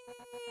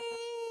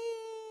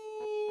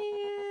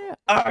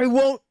 I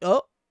won't.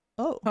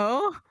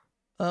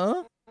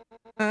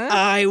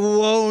 I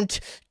won't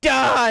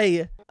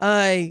die.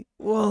 I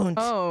won't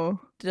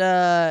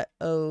die.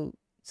 Oh,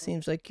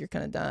 seems like you're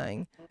kind of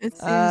dying. It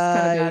seems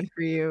kind of bad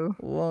for you.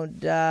 Won't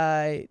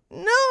die.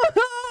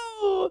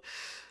 No.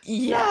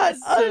 Yes.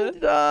 Not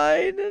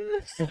Undyne.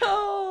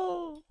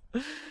 No.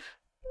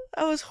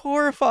 That was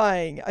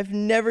horrifying. I've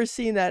never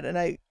seen that, and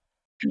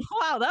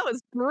wow, that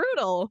was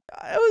brutal.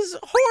 It was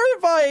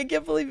horrifying. I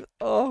can't believe.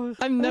 Oh,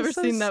 I've never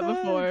seen that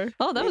before.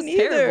 Oh, that was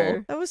neither.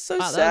 terrible. That was so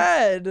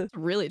sad. That was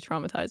really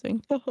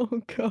traumatizing.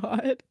 Oh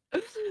god,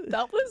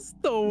 that was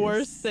the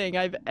worst thing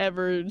I've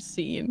ever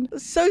seen.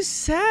 So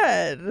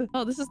sad.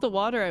 Oh, this is the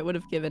water I would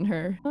have given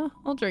her. Oh,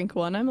 I'll drink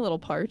one. I'm a little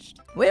parched.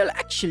 Well,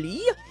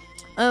 actually,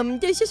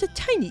 there's just a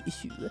tiny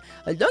issue.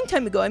 A long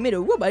time ago, I made a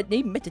robot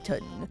named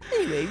Metaton.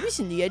 Anyway,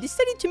 recently I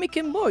decided to make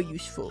him more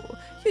useful.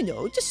 You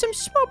know, just some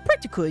small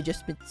practical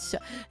adjustments,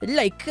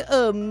 like,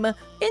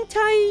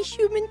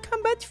 anti-human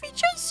combat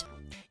features.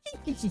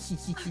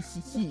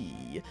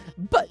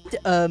 But,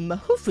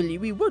 hopefully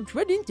we won't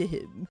run into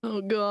him.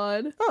 Oh,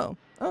 God. Oh,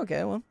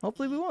 okay, well,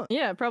 hopefully we won't.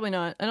 Yeah, probably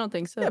not. I don't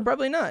think so. Yeah,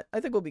 probably not. I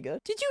think we'll be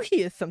good. Did you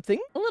hear something?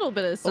 A little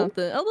bit of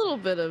something. A little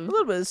bit of... A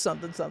little bit of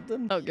something,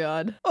 something. Oh,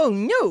 God. Oh,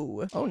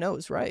 no. Oh, no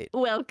is right.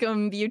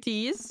 Welcome,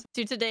 beauties,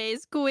 to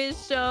today's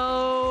quiz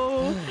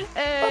show.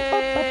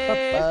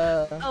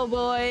 Hey. Oh,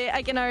 boy.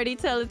 I can already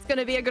tell it's going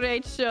to be a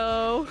great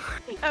show.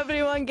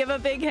 Everyone give a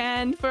big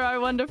hand for our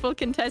wonderful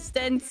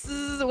contestants.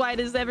 Why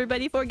does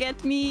everybody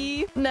forget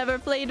me? Never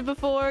played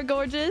before,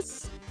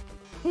 gorgeous?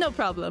 No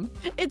problem.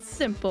 It's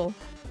simple.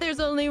 There's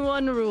only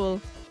one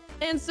rule.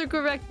 Answer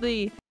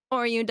correctly,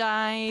 or you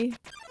die.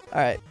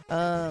 All right.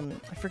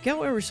 I forget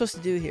what we're supposed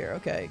to do here.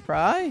 Okay.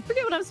 Cry? I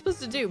forget what I'm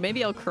supposed to do.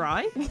 Maybe I'll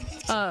cry?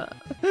 I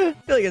feel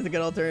like it's a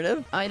good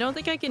alternative. I don't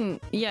think I can...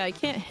 Yeah, I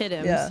can't hit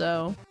him,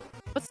 so...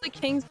 What's the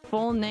king's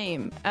full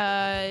name?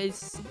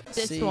 It's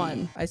this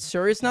one. I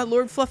sure it's not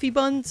Lord Fluffy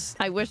Buns?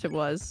 I wish it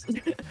was.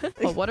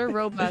 Well, what are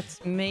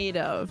robots made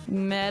of?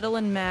 Metal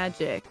and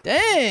magic.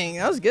 Dang,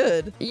 that was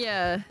good.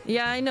 Yeah,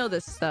 I know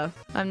this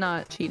stuff. I'm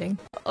not cheating.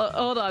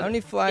 Hold on. How many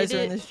flies are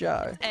in this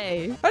jar?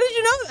 A. How did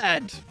you know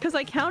that? Because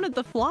I counted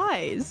the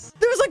flies.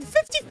 There was like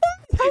 55.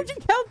 How'd you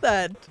count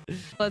that?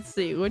 Let's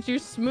see. Would you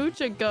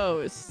smooch a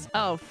ghost?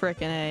 Oh,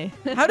 frickin' A.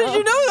 How did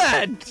you know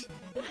that?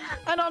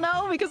 I don't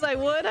know, because I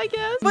would, I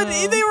guess. But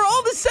they were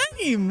all the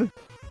same.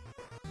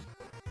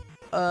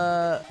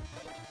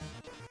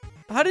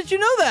 How did you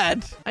know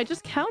that? I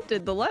just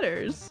counted the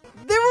letters.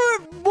 There were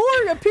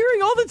more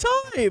appearing all the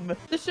time.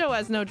 The show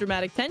has no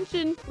dramatic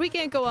tension. We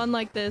can't go on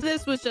like this.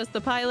 This was just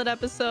the pilot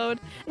episode.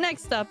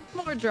 Next up,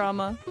 more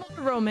drama, more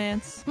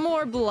romance,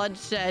 more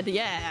bloodshed.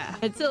 Yeah.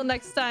 Until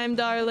next time,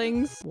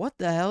 darlings. What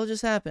the hell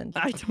just happened?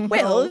 I don't know.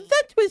 Well,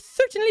 that was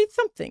certainly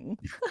something.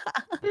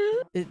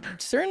 It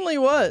certainly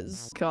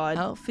was. God.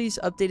 Alfie's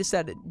update is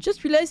started.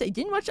 Just realized I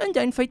didn't watch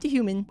Undyne fight the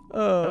human.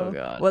 Oh,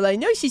 God. Well, I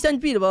know she's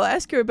unbeatable. I'll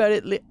ask her about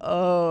it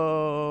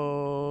Oh.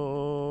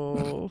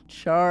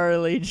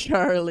 Charlie.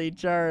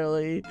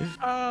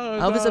 Oh,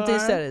 Alpha's update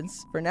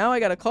status. For now, I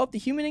gotta call up the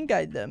human and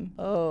guide them.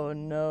 Oh,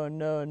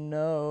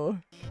 no.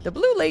 The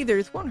blue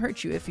lasers won't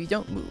hurt you if you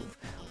don't move.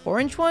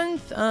 Orange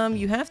ones,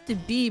 you have to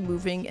be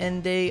moving,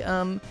 and they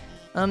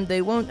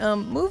won't,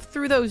 move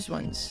through those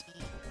ones.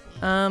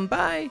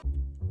 Bye.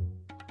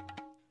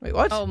 Wait,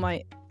 what? Oh,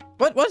 my...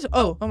 What was?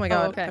 Oh my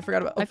God. okay. I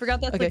forgot about... Oh, I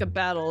forgot that's like a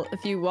battle.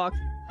 If you walk...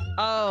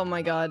 Oh,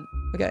 my God.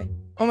 Okay.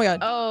 Oh, my God.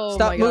 Oh,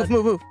 stop. my God.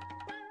 Move.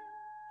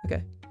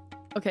 Okay.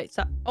 Okay,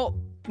 stop. Oh.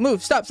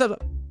 Move. Stop. This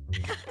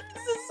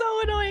is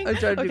so annoying. I'm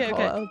trying to do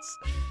call-outs.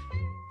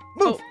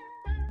 Move. Oh,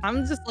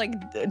 I'm just like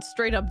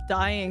straight up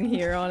dying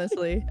here,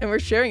 honestly. And we're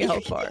sharing a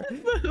health bar.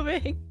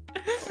 Moving.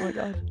 Oh my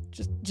God.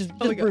 Just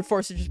brute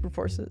force it. Just brute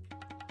force it.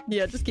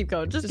 Yeah, just keep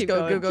going. Just keep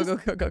go, going.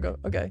 Go.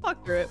 Okay.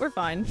 Walk through it. We're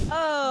fine.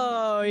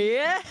 Oh,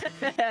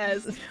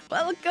 yes.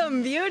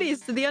 Welcome,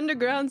 beauties, to the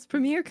Underground's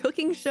premiere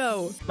cooking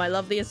show. My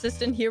lovely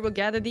assistant here will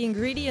gather the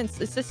ingredients.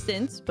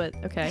 Assistants, but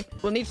okay.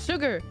 We'll need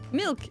sugar,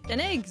 milk,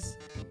 and eggs.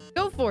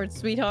 Go for it,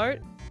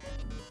 sweetheart.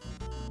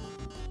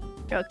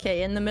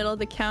 Okay, in the middle of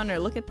the counter.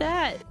 Look at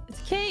that.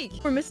 It's cake.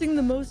 We're missing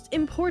the most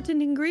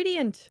important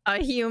ingredient. A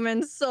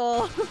human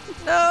soul.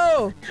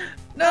 No!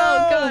 No!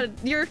 Oh, God.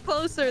 You're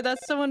closer.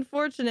 That's so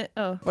unfortunate.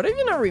 Oh. What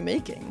even are we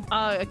making?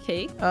 A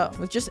cake? Oh,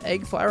 with just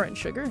egg, flour, and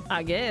sugar?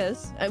 I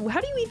guess. How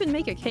do you even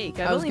make a cake?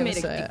 I've only made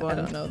a cake once.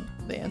 I don't know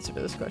the answer to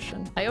this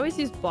question. I always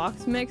use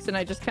box mix, and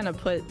I just kind of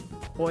put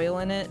oil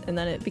in it, and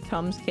then it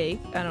becomes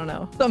cake. I don't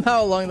know.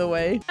 Somehow along the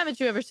way.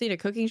 Haven't you ever seen a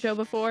cooking show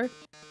before?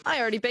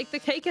 I already baked the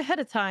cake ahead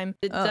of time.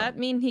 Did that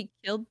mean he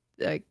killed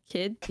a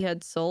kid? He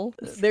had soul?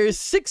 There's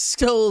 6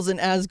 skulls in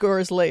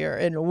Asgore's lair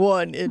and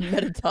 1 in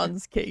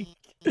Metaton's cake.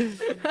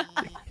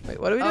 Wait,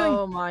 what are we doing?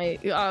 Oh my...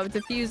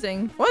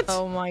 diffusing. What?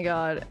 Oh my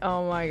God.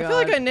 Oh my God. I feel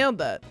like I nailed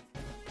that.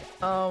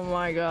 Oh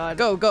my God.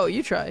 Go,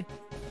 you try.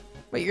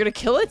 Wait, you're gonna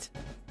kill it?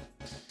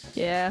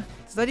 Yeah.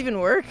 Does that even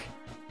work?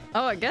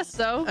 Oh, I guess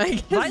so. I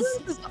guess.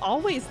 Violence is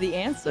always the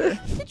answer.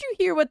 Did you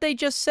hear what they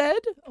just said?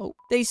 Oh,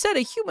 they said a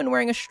human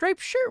wearing a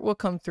striped shirt will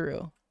come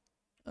through.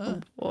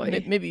 Oh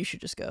boy. Maybe you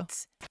should just go.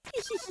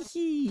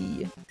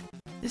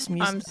 This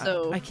music,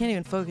 I can't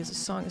even focus. This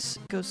song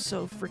goes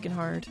so freaking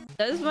hard.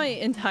 That is my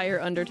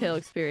entire Undertale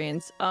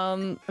experience.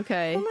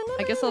 Okay.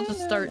 I guess I'll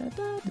just start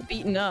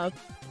beating up.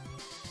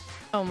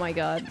 Oh my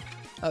God.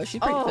 Oh, she's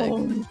pretty thick.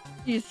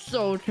 She's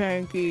so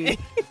tanky.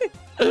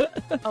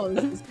 Oh,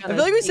 this is I feel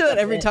like we say that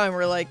every time.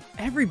 We're like,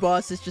 every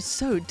boss is just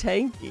so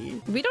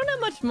tanky. We don't have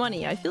much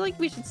money. I feel like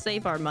we should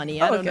save our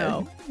money. I don't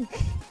know.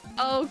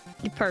 Oh,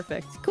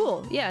 perfect.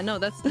 Cool. Yeah, no,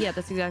 that's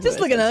exactly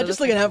just looking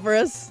out for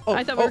us.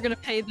 I thought we were gonna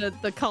pay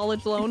the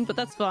college loan, but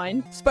that's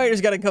fine.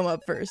 Spider's gotta come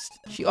up first.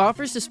 She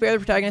offers to spare the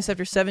protagonist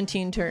after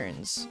 17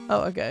 turns.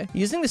 Oh, okay.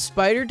 Using the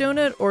spider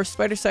donut or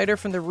spider cider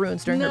from the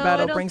ruins during her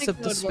battle brings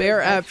up the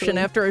spare option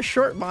after a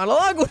short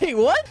monologue. Wait,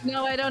 what?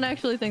 No, I don't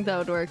actually think that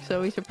would work,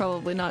 so we should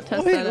probably not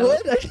test that out.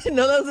 What? I didn't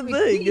know that was a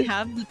thing. Do we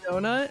have the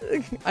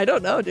donut? I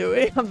don't know, do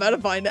we? I'm about to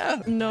find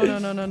out. No.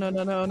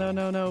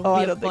 Oh,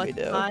 I don't think we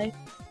do.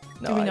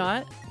 Do we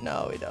not?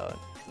 No, we don't.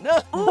 No!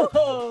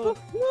 Oh.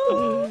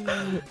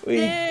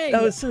 Dang.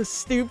 That was so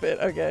stupid.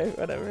 Okay,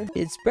 whatever.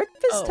 It's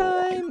breakfast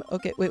time.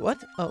 Okay, wait,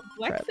 what? Oh,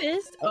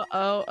 breakfast?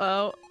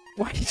 Oh.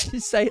 Why did you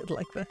say it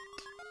like that?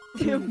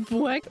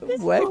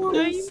 Breakfast?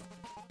 Breakfast?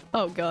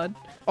 Oh, God.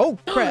 Oh,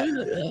 crap.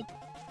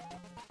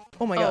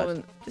 Oh, my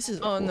God. This is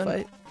a cool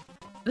fight.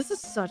 This is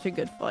such a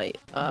good fight.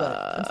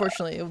 But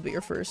unfortunately, it will be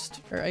your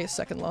first, or I guess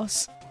second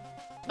loss.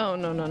 Oh,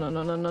 no.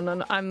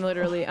 I'm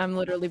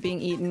literally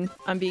being eaten.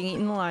 I'm being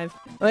eaten alive.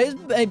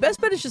 My best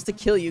bet is just to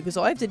kill you, because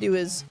all I have to do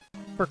is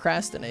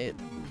procrastinate.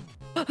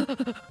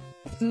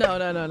 No.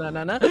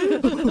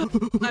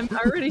 I'm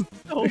already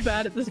so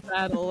bad at this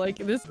battle. Like,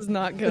 this is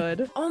not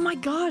good. Oh my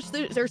gosh,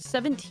 there's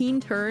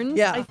 17 turns?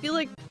 Yeah. I feel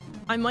like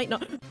I might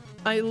not.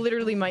 I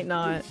literally might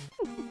not.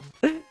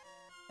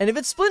 And if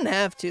it's split in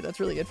half, too, that's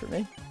really good for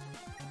me.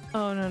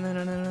 Oh, no.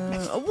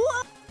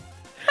 What?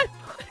 Why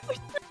would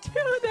you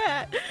do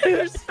that?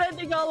 You're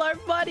spending all our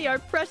money, our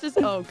precious.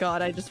 Oh,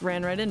 God, I just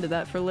ran right into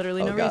that for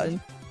literally no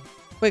reason.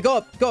 Wait, go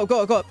up. Go up.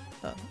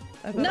 Oh,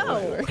 I thought no.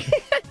 that might work.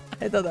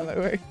 I thought that might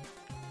work.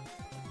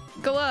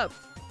 Go up.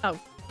 Oh.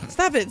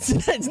 Stop it.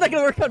 It's not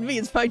gonna work on me.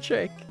 It's my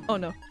trick. Oh,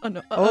 no.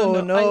 No.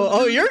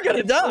 Oh, you're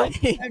gonna die.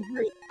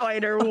 Every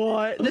fight or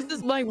what? This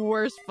is my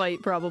worst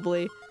fight,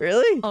 probably.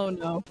 Really? Oh,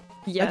 no.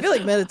 Yes. I feel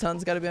like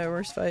Metaton's gotta be my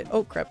worst fight.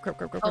 Oh, crap. Oh,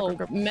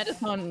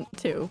 Metaton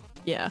too.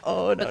 Yeah.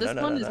 Oh, no, but this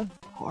one is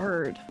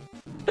hard.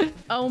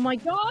 Oh my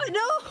God,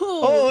 no!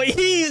 Oh,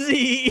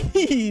 easy.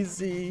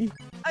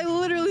 I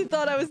literally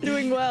thought I was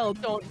doing well.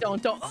 Don't.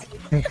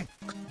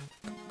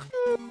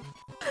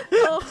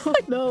 Oh,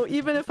 no,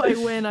 even if I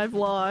win, I've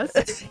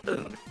lost.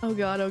 Oh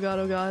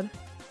God.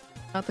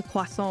 Not the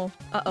croissant.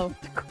 Uh-oh.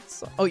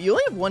 Oh, you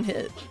only have one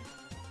hit.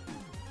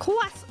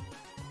 Croissant.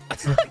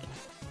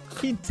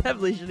 You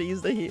definitely should have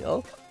used the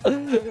heal.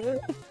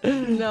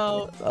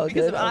 No,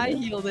 because if I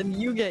heal, then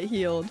you get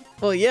healed.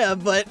 Well, yeah,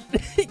 but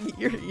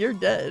you're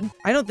dead.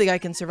 I don't think I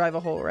can survive a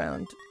whole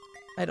round.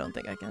 I don't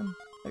think I can.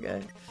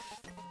 Okay.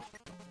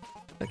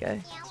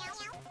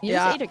 You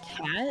just ate a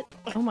cat?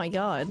 Oh my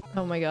God.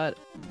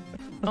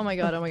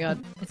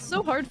 It's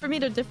so hard for me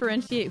to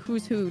differentiate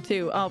who's who,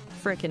 too. Oh,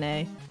 frickin'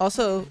 A.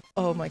 Also,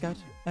 oh my God.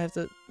 I have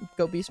to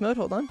go beast mode.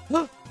 Hold on.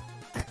 No.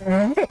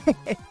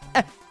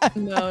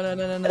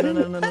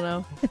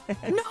 No.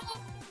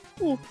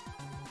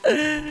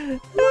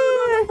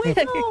 Wait,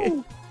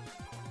 no.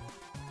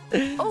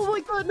 Oh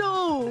my God,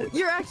 no!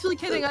 You're actually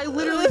kidding. I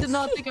literally did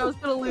not think I was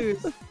gonna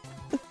lose.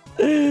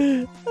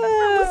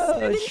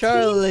 Oh,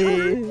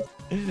 Charlie.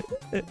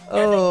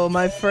 Oh,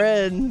 my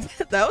friend.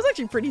 That was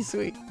actually pretty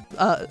sweet.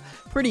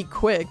 Pretty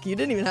quick. You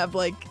didn't even have,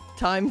 like,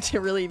 time to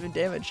really even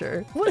damage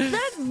her. Was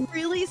that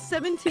really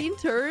 17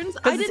 turns?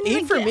 I didn't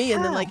it's 8 for me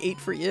and then, like, 8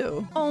 for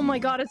you. Oh my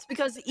God, it's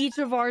because each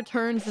of our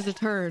turns is a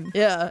turn.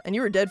 Yeah, and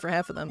you were dead for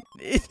half of them.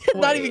 It's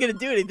not even gonna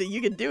do anything.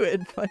 You can do it,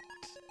 but...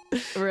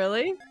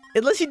 Really?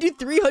 Unless you do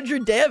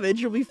 300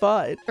 damage, you'll be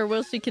fine. Or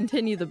will she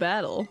continue the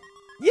battle?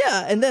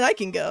 Yeah, and then I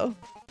can go.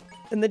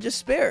 And then just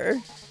spare her.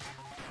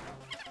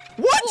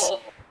 What?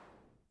 Oh.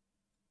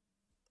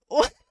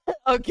 What?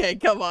 Okay,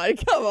 come on.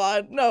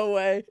 No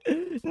way.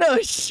 No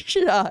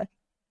shot.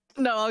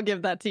 No, I'll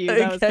give that to you.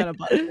 That was kind of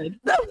busted.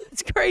 No,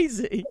 it's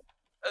crazy.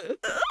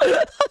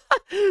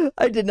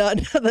 I did not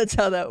know that's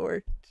how that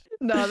worked.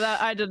 No,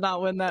 I did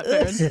not win that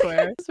fair and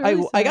square.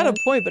 Really I got a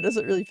point, but it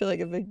doesn't really feel like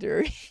a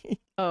victory.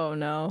 Oh,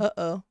 no.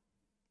 Uh-oh.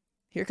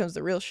 Here comes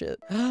the real shit.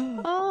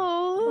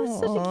 Oh,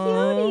 such a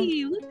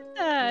cutie. Look at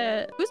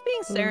that. Who's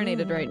being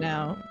serenaded right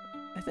now?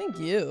 I think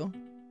you.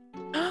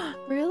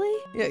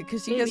 Really? Yeah,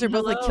 because you guys are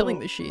both like killing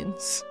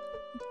machines.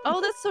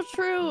 Oh, that's so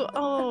true.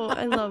 Oh,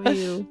 I love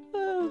you.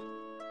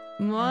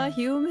 More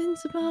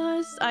humans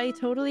must. I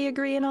totally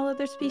agree, and all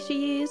other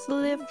species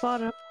live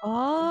far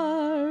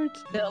apart.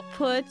 They'll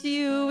put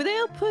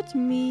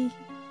me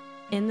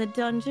in the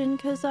dungeon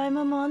because I'm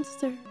a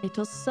monster.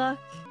 It'll suck,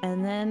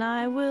 and then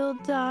I will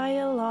die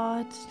a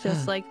lot,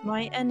 just like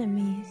my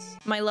enemies.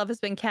 My love has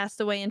been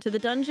cast away into the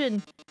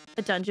dungeon.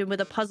 A dungeon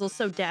with a puzzle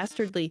so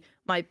dastardly,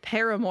 my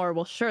paramour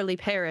will surely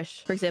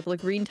perish. For example, a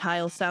green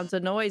tile sounds a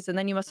noise, and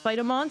then you must fight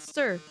a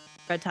monster.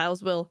 Red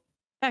tiles will...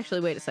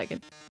 Actually, wait a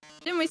second.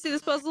 Didn't we see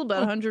this puzzle about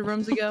 100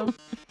 rooms ago?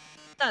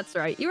 That's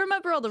right. You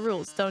remember all the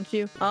rules, don't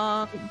you?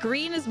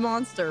 Green is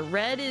monster.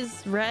 Red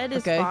is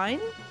fine.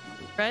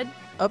 Red?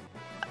 Up.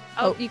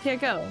 Oh, you can't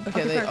go.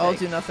 Okay, they all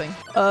do nothing.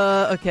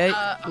 Okay.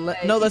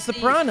 Okay. No, that's the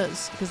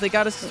piranhas, because they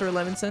got us for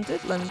lemon scented.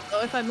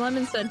 Oh, if I'm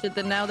lemon scented,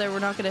 then now they were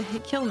not gonna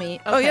kill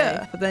me. Okay. Oh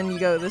yeah, but then you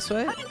go this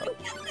way. How did we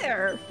get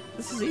there?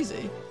 This is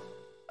easy.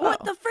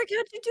 What the frick?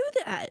 How'd you do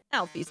that?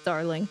 Alfie's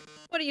darling.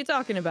 What are you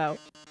talking about?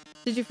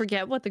 Did you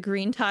forget what the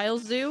green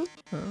tiles do?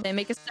 Huh? They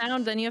make a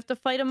sound, then you have to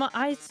fight them.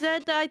 I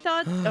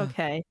thought.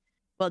 Okay.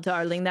 Well,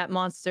 darling, that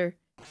monster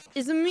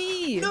is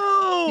me.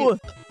 No!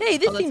 Hey,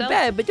 this seems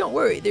bad, but don't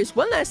worry. There's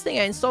one last thing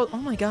I installed. Oh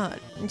my God.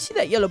 You see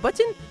that yellow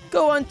button?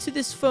 Go onto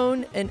this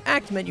phone and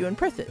act menu and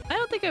press it. I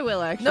don't think I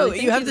will, actually. No,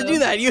 you have to do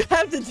that. You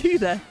have to do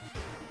that.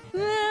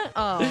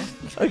 Oh.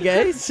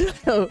 Okay,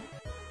 so...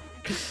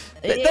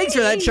 Thanks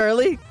for that,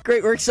 Charlie.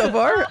 Great work so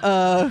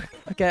far.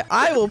 Okay,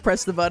 I will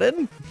press the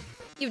button.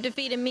 You've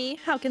defeated me.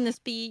 How can this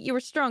be? You were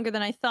stronger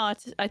than I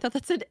thought. I thought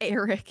that said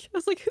Eric. I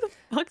was like, who the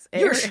fuck's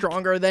Eric? You're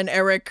stronger than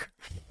Eric.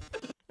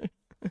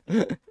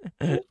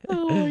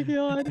 Oh my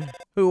god.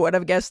 Who would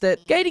have guessed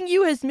it? Guiding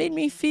you has made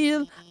me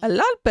feel a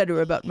lot better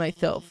about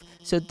myself.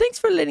 So thanks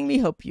for letting me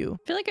help you.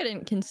 I feel like I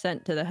didn't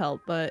consent to the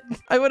help, but...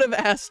 I would have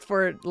asked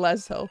for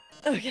less help.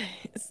 Okay,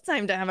 it's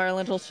time to have our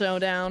little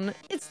showdown.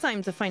 It's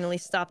time to finally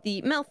stop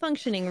the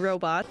malfunctioning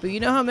robot. But you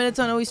know how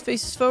Mettaton always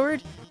faces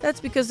forward? That's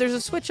because there's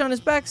a switch on his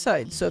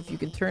backside. So if you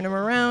can turn him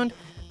around,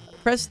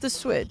 press the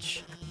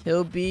switch.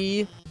 He'll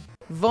be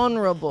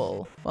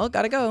vulnerable. Well,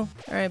 gotta go.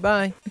 All right,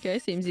 bye. Okay,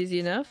 seems easy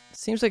enough.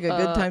 Seems like a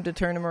good time to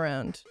turn him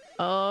around.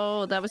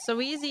 Oh, that was so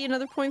easy.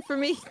 Another point for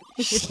me.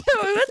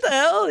 What the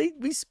hell?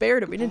 We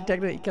spared him. We didn't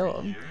technically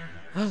kill him.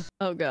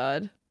 Oh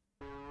god.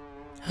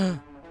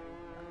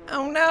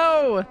 Oh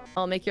no!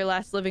 I'll make your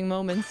last living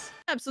moments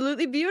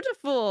absolutely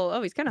beautiful.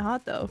 Oh, he's kind of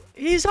hot though.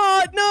 He's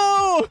hot!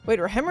 No! Wait,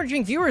 we're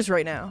hemorrhaging viewers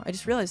right now. I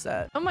just realized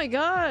that. Oh my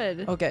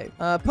god. Okay,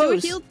 Do a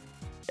pose. heal.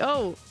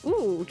 Oh,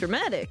 ooh,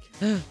 dramatic.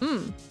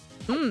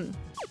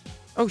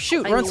 Oh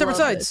shoot, I we're on separate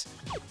love sides.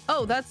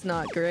 Oh, that's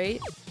not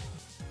great.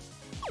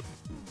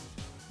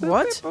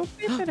 What? Oh,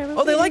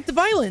 they like the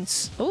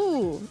violence.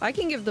 Ooh, I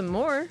can give them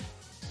more.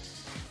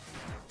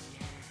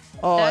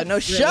 Oh, That's no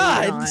really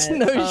shot! not.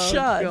 No Oh,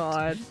 shot!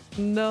 God.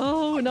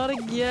 No, not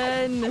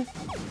again.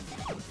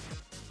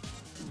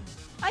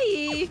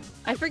 I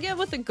forget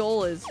what the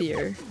goal is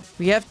here.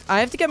 I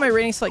have to get my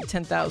ratings to like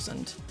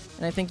 10,000,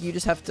 and I think you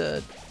just have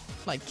to,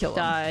 like, kill him.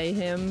 Die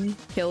him.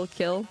 Kill.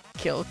 Kill.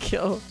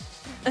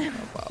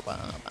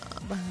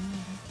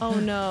 Oh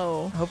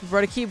no. I hope you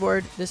brought a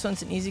keyboard. This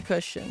one's an easy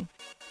question.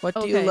 What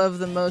do you Okay. love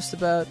the most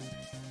about...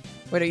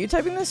 Wait, are you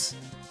typing this?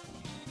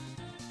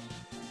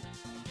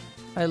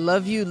 I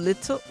love you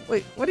little...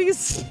 Wait, what are you...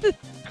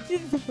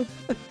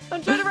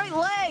 I'm trying to write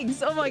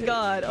legs. Oh my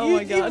god. Oh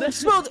my god. You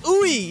spelled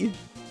ooey!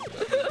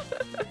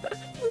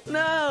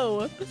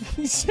 No.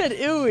 You said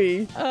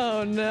ooey.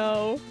 Oh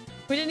no.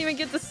 We didn't even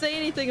get to say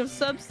anything of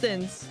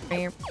substance. Can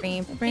you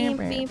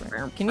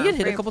get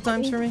hit a couple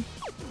times for me?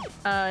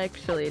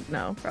 Actually,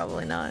 no,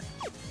 probably not.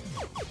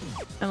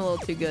 I'm a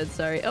little too good,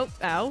 sorry. Oh,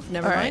 ow,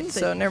 never All mind. right,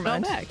 so never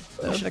mind. Back.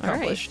 Mission All right.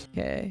 accomplished.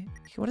 Okay.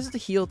 What does the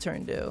heal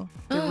turn do?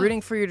 They're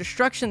rooting for your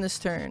destruction this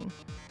turn.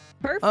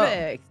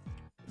 Perfect.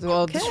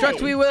 Well, Okay,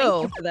 destruct we thank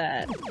will. you for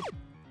that.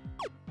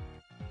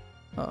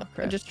 Oh,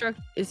 crap. Destruct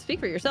is speak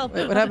for yourself.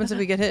 Wait, what happens if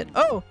we get hit?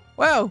 Oh,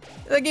 wow.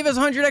 That gave us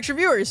 100 extra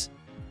viewers.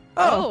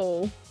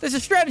 Oh, there's a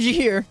strategy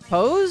here.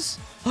 Pose?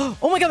 Oh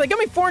my god, that got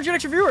me 400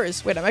 extra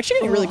viewers. Wait, I'm actually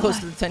getting really close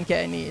to the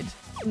 10k I need.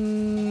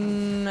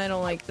 I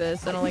don't like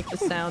this. I don't like the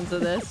sounds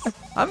of this.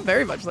 I'm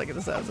very much liking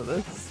the sounds of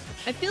this.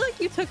 I feel like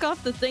you took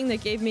off the thing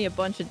that gave me a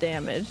bunch of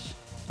damage.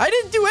 I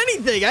didn't do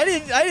anything. I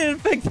didn't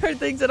affect our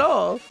things at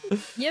all.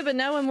 Yeah, but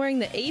now I'm wearing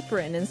the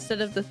apron instead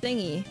of the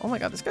thingy. Oh my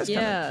god, this guy's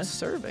kind of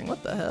serving.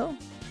 What the hell?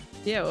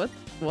 Yeah,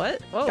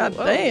 what? Whoa, God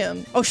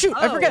damn. Oh shoot,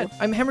 I Oh. forget.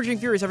 I'm hemorrhaging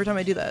viewers every time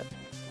I do that.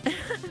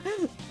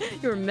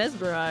 You were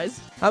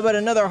mesmerized. How about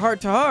another heart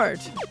to heart?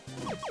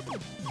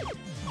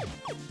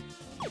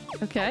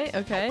 Okay.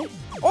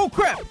 Oh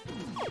crap!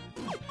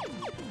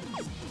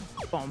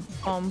 Bum,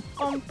 bum,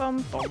 bum,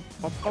 bum, bum,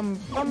 bum, bum,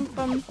 bum,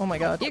 bum. Oh my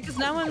god. Yeah, because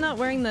now I'm not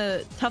wearing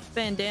the tough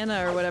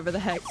bandana or whatever the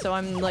heck, so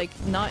I'm like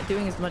not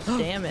doing as much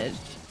damage.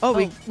 Oh,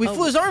 we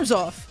flew his arms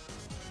off.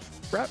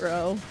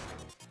 Ruh-roh.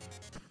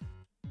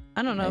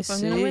 I don't know if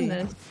I'm gonna win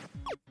this.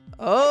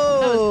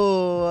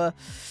 Oh,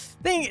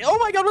 oh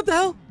my god, what the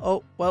hell?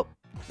 Oh, well,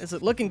 is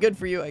it looking good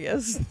for you, I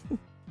guess?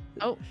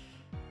 Oh,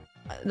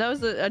 that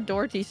was a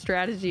Dorothy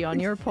strategy on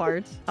your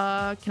part.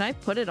 Can I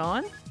put it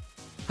on?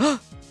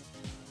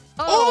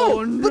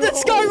 Oh no! But that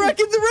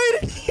skyrocketed the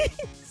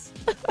ratings!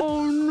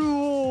 Oh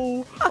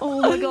no!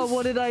 Oh my god,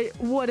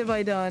 what have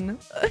I done?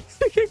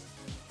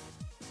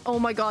 Oh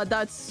my god,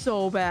 that's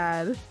so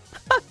bad.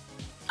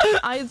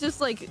 I just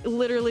like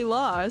literally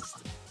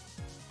lost.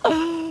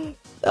 That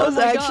was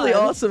actually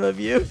awesome of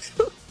you.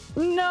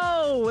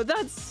 No,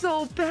 that's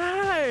so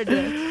bad.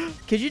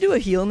 Could you do a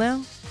heal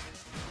now?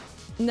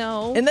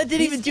 No. And that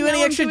didn't even do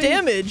any extra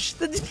damage.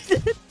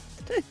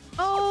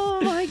 Oh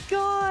my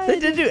god. That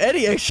didn't do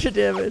any extra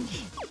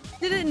damage.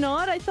 Did it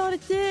not? I thought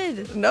it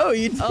did. No,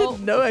 you did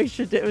no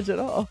extra damage at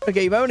all.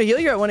 Okay, you might want to heal.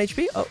 You're at 1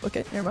 HP. Oh,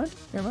 okay. Never mind.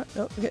 No,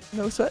 okay.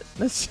 No sweat.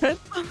 No sweat.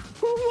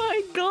 Oh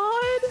my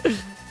god.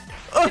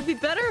 It'd be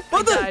better if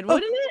I died,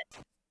 wouldn't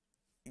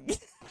it?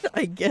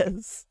 I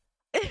guess.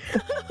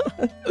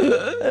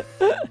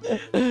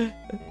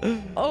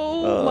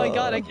 Oh my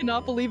god, I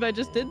cannot believe I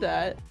just did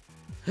that.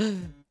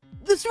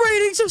 This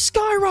ratings are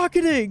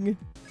skyrocketing.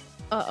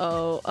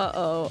 Uh-oh.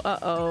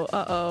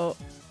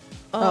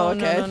 Oh,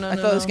 okay. No, I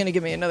thought it was going to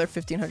give me another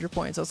 1,500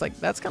 points. I was like,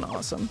 that's kind of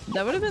awesome.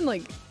 That would have been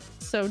like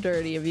so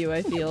dirty of you,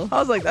 I feel. I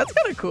was like, that's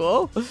kind of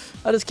cool.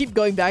 I'll just keep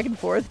going back and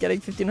forth, getting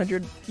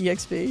 1,500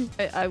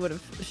 EXP. I would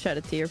have shed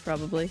a tear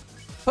probably.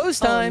 Pose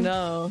time.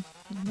 Oh no.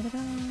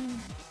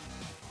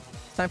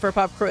 It's time for a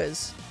pop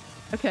quiz.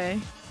 Okay.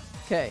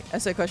 Okay,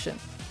 essay question.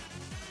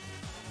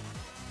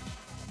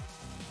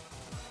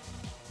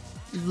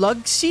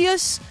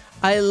 Luxius?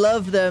 I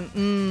love them.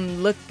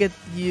 Look at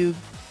you.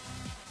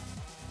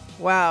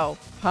 Wow.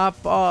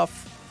 Pop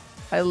off.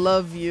 I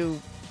love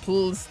you.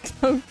 Please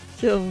don't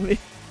kill me.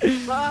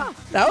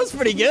 That was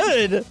pretty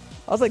good.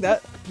 I was like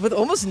that with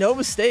almost no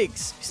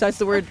mistakes besides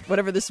the word,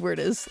 whatever this word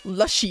is.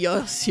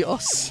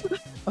 Luscious.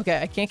 Okay,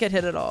 I can't get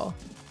hit at all.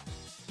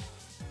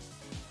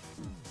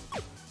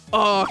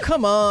 Oh,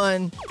 come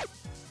on.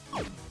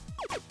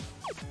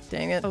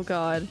 Dang it. Oh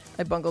god.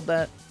 I bungled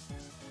that.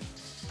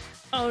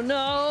 Oh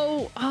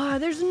no.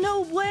 There's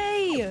no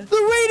way.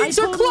 The ratings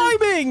are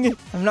climbing.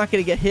 I'm not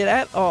gonna get hit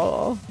at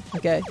all.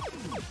 Okay.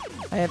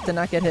 I have to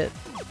not get hit.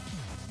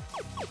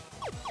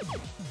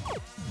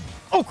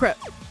 Oh crap.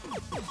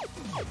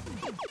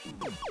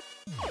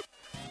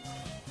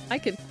 I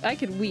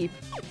could weep.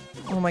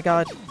 Oh my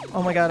god.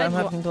 Oh my god, I'm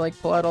having to like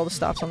pull out all the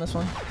stops on this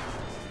one.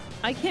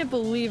 I can't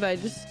believe I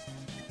just...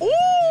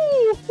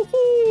 Ooh!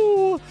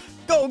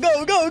 Go,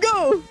 go, go,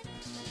 go!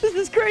 This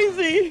is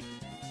crazy!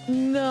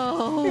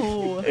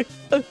 No!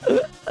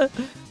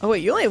 Oh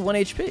wait, you only have 1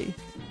 HP.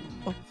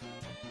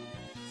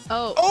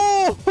 Oh.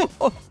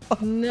 Oh!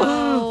 No!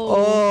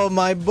 Oh,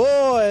 my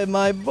boy,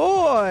 my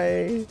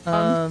boy!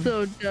 I'm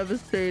so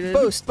devastated.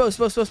 Boast.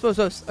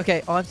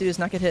 Okay, all I have to do is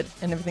not get hit,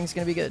 and everything's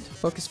gonna be good.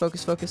 Focus,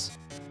 focus, focus.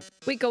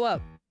 Wait, go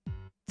up.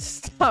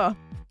 Stop.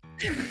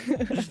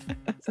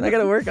 It's not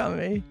gonna work on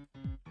me.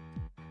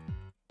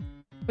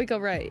 Wait, go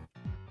right.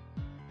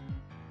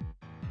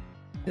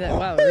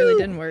 Wow, it really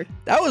didn't work.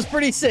 That was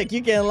pretty sick,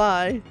 you can't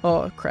lie.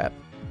 Oh, crap.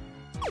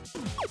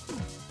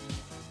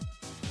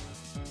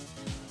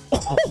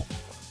 Oh,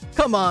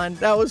 come on,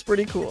 that was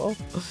pretty cool.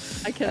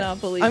 I cannot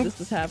believe this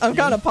is happening. I'm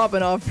kind of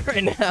popping off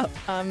right now.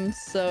 I'm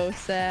so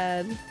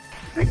sad.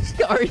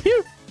 Are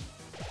you?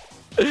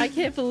 I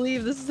can't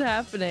believe this is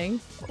happening.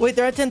 Wait,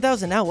 they're at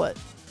 10,000, now what?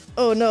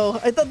 Oh no,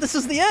 I thought this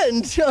was the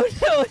end. Oh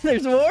no,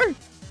 there's more?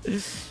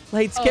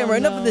 Lights, camera,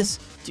 enough of this.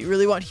 Do you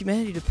really want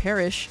humanity to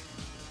perish?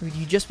 Or do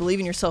you just believe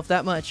in yourself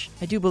that much?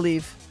 I do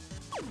believe.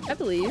 I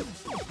believe.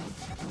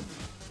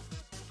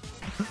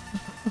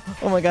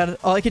 Oh my god,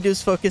 all I can do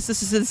is focus.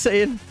 This is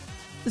insane.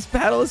 This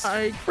battle is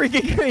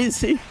freaking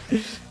crazy.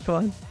 Come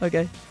on,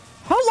 okay.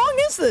 How long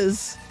is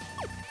this?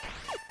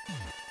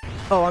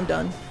 Oh, I'm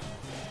done.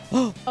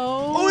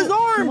 Oh, his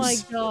arms! Oh my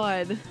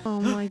god. Oh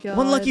my god.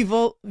 One lucky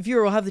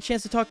viewer will have the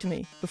chance to talk to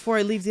me before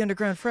I leave the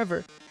underground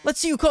forever.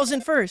 Let's see who calls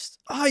in first.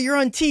 Ah, you're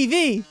on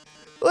TV.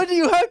 What do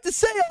you have to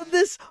say on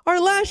this, our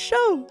last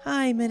show?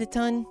 Hi,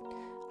 Metaton.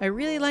 I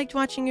really liked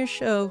watching your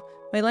show.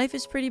 My life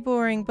is pretty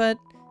boring, but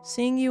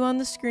seeing you on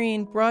the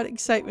screen brought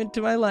excitement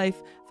to my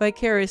life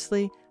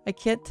vicariously. I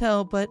can't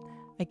tell, but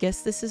I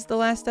guess this is the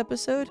last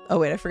episode? Oh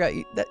wait, I forgot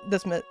you.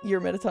 That's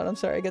your Metaton. I'm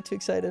sorry, I got too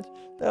excited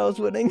that I was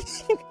winning.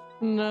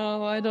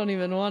 No, I don't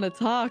even want to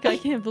talk. I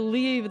can't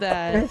believe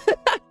that.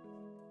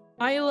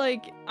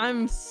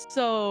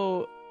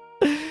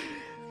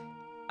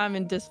 I'm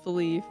in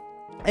disbelief.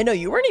 I know,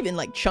 you weren't even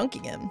like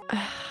chunking him.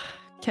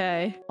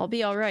 Okay, I'll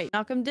be all right.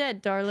 Malcolm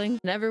dead, darling.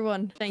 And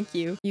everyone, thank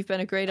you. You've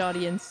been a great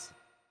audience.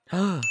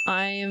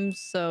 I am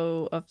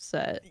so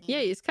upset.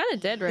 Yeah, he's kind of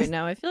dead right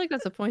now. I feel like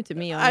that's a point to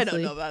me, honestly. I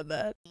don't know about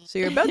that. So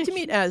you're about to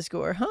meet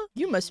Asgore, huh?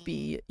 You must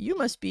be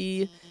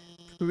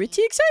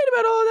pretty excited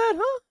about all that,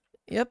 huh?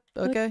 Yep,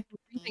 okay.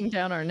 Breathing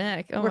down our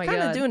neck. Oh We're my god. We're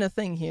kind of doing a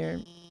thing here.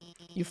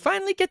 You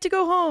finally get to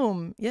go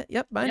home.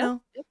 Yep, I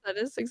know. Yep, that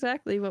is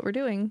exactly what we're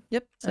doing.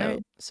 Yep,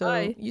 Alright, so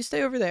bye. You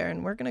stay over there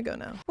and we're gonna go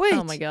now. Wait!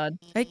 Oh my god.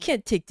 I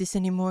can't take this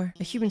anymore.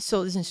 A human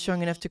soul isn't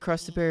strong enough to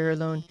cross the barrier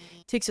alone.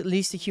 It takes at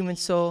least a human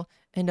soul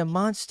and a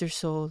monster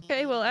soul.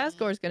 Okay, well,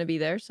 Asgore's gonna be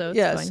there, so it's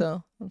fine.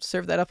 So I'll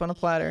serve that up on a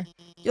platter.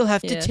 You'll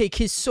have to take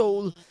his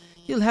soul.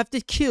 You'll have to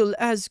kill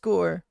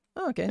Asgore.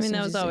 Oh, okay. I mean,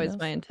 that was always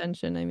my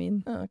intention, I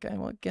mean. Oh, okay,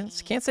 well,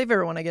 can't save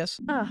everyone, I guess.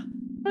 Ah,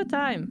 what a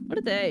time. What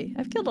a day.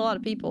 I've killed a lot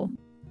of people.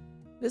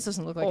 This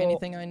doesn't look like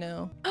anything I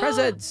know.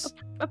 Presents!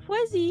 A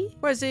Pwezzy!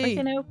 Pwezzy! I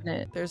can open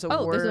it. There's a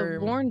worm.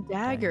 There's a worn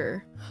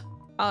dagger.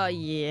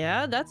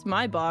 Yeah, that's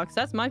my box.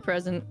 That's my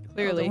present,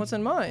 clearly. Oh, then what's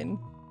in mine?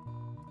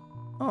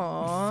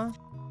 Aww.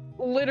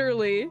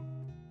 Literally.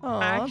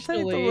 Aw, take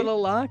the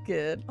little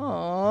locket.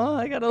 Aw,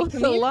 I got a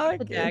little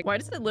locket. Why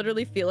does it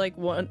literally feel like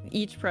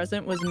each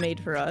present was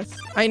made for us?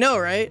 I know,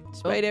 right?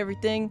 Despite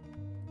everything,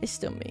 it's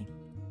still me.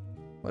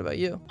 What about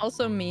you?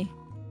 Also me.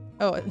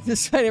 Oh,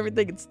 despite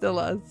everything, it's still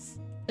us.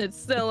 It's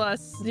still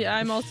us. Yeah,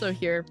 I'm also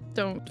here.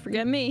 Don't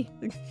forget me.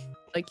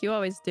 Like you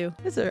always do.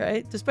 It's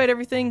alright. Despite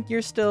everything,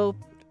 you're still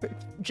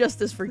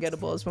just as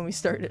forgettable as when we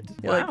started.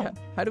 You're like,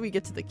 how do we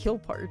get to the kill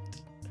part?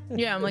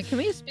 Yeah, I'm like, can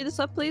we speed this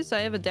up, please? I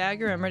have a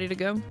dagger. I'm ready to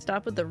go.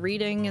 Stop with the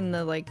reading and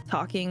the, like,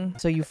 talking.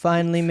 So you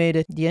finally made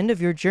it. The end of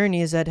your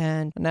journey is at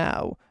hand.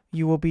 Now,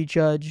 you will be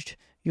judged.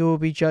 You will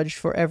be judged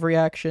for every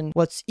action.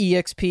 What's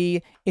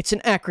EXP? It's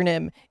an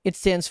acronym. It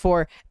stands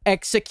for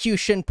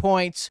Execution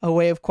Points, a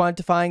way of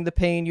quantifying the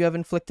pain you have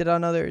inflicted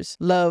on others.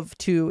 Love,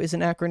 too, is an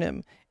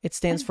acronym. It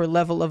stands for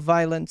level of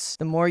violence.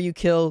 The more you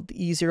kill,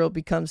 the easier it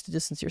becomes to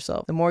distance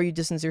yourself. The more you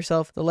distance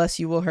yourself, the less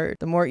you will hurt.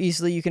 The more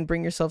easily you can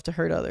bring yourself to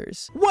hurt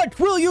others. What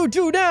will you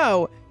do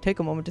now? Take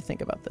a moment to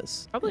think about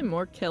this. Probably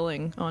more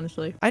killing,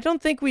 honestly. I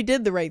don't think we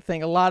did the right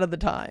thing a lot of the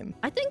time.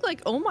 I think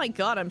like, oh my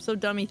god, I'm so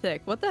dummy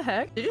thick. What the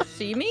heck? Did you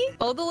see me?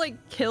 All the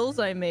like kills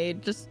I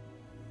made just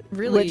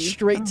really went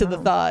straight to the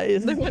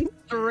thighs. They went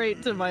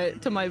straight to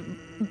my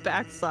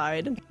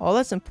backside. All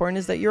that's important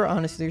is that you're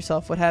honest with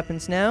yourself. What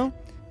happens now?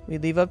 We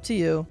leave up to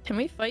you. Can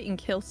we fight and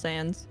kill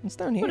Sans? It's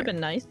down here. Would have been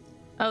nice.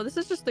 Oh, this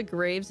is just the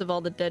graves of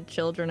all the dead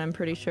children, I'm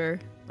pretty sure.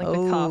 Like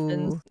the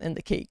coffins. And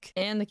the cake.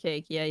 And the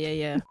cake. Yeah.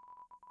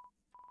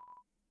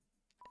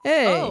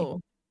 Hey.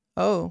 Oh.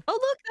 Oh,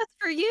 look, that's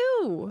for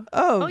you.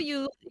 Oh,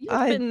 you've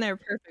been there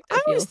perfect.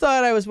 I always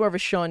thought I was more of a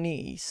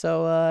Shawnee,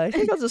 so I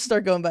think I'll just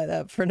start going by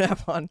that from now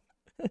on.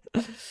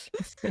 I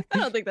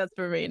don't think that's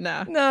for me,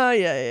 nah. No,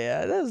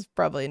 yeah. That was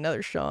probably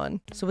another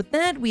Sean. So with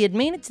that, we had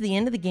made it to the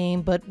end of the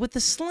game, but with a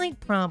slight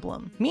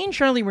problem. Me and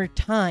Charlie were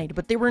tied,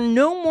 but there were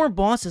no more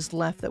bosses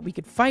left that we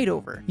could fight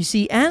over. You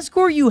see,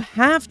 Asgore you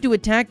have to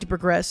attack to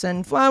progress,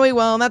 and Flowey,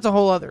 well, that's a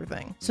whole other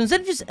thing. So instead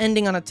of just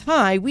ending on a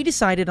tie, we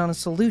decided on a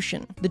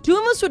solution. The two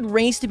of us would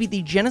race to beat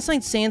the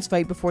Genocide Sans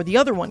fight before the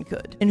other one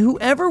could, and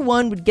whoever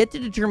won would get to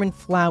determine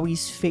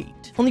Flowey's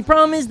fate. Only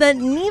problem is that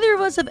neither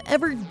of us have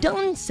ever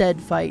done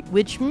said fight,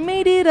 which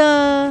made it,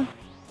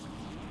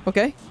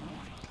 Okay.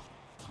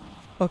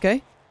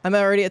 I'm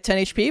already at 10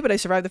 HP, but I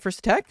survived the first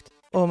attack.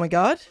 Oh my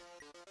god.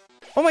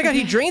 Oh my god,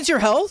 he drains your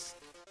health?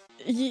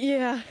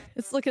 Yeah,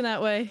 it's looking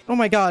that way. Oh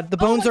my god, the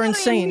bones are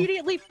insane. I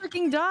immediately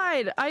freaking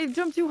died. I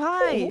jumped too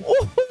high.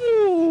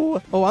 Oh,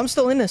 I'm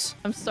still in this.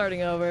 I'm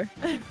starting over.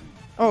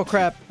 Oh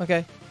crap,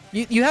 okay.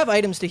 You have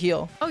items to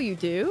heal. Oh, you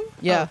do?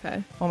 Yeah. Oh,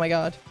 okay. Oh my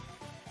god.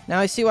 Now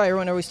I see why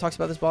everyone always talks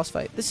about this boss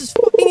fight. This is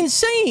fucking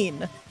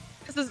insane!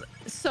 This is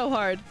so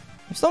hard.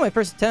 I'm still on my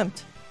first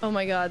attempt. Oh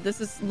my god,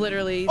 this is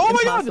literally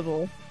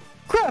impossible.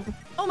 Crap!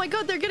 Oh my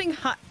god, they're getting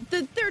high.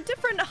 They're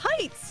different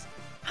heights.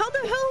 How the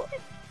hell?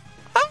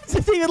 How is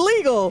this even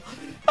legal?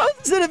 How is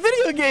this in a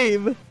video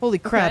game? Holy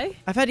crap. Okay.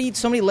 I've had to eat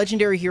so many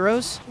legendary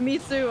heroes. Me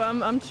too.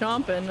 I'm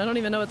chomping. I don't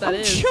even know what that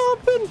is.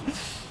 Chomping!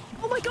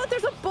 Oh my god,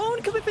 there's a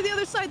bone coming from the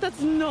other side.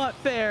 That's not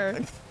fair.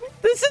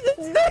 This is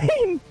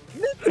insane!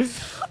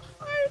 This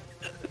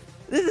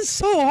is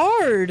so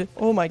hard!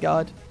 Oh my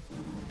god.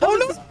 Oh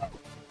no!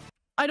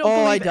 I don't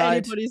believe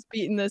anybody's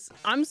beaten this.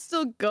 I'm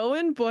still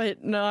going,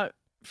 but not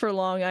for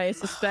long, I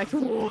suspect.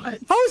 What?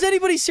 How is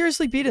anybody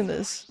seriously beating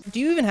this? Do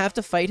you even have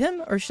to fight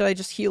him, or should I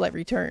just heal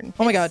every turn?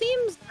 Oh my god. It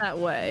seems that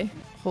way.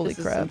 Holy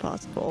crap. This is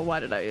impossible. Why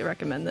did I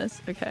recommend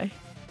this? Okay.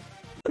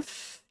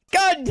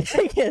 God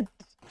dang it!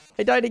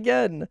 I died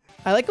again.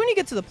 I like when you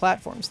get to the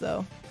platforms,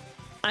 though.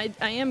 I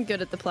am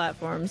good at the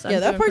platforms. Yeah,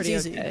 that part's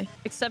easy. Okay.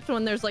 Except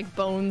when there's like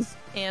bones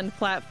and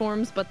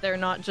platforms, but they're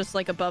not just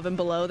like above and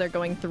below. They're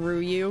going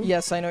through you.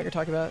 Yes, I know what you're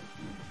talking about.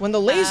 When the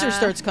laser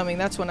starts coming,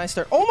 that's when I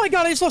start. Oh my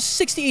god, I just lost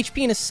 60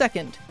 HP in a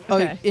second.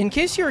 Okay. Oh, in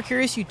case you were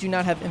curious, you do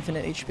not have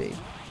infinite HP.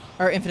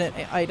 Or infinite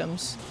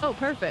items. Oh,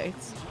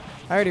 perfect.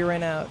 I already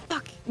ran out.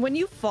 Fuck. When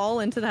you fall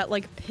into that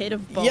like pit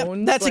of bones.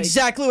 Yep, that's like...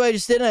 exactly what I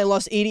just did, and I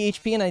lost 80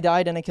 HP and I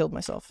died and I killed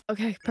myself.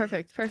 Okay,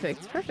 perfect.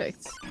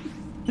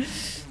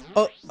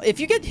 Oh, if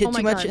you get hit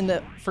too much in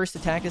the first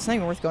attack, it's not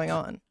even worth going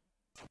on.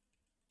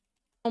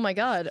 Oh my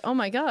god. I'm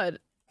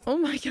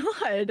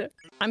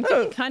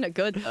getting kind of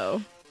good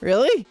though.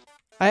 Really?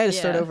 I had to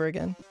start over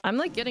again. I'm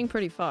like getting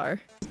pretty far.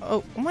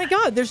 Oh my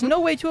god, there's no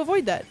way to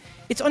avoid that.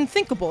 It's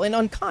unthinkable and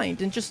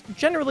unkind and just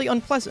generally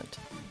unpleasant.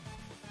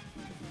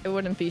 I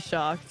wouldn't be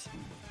shocked.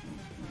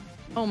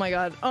 Oh my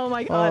god.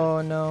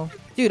 Oh no.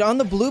 Dude, on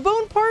the blue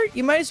bone part,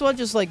 you might as well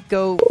just like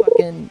go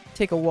fucking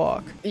take a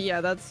walk.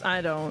 Yeah,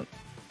 I don't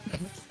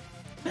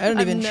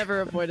I've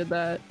never avoided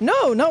that.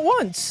 No, not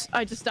once.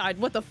 I just died.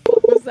 What the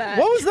fuck was that?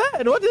 What was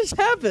that? What just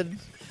happened?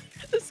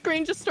 The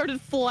screen just started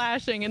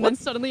flashing, and then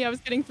suddenly I was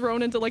getting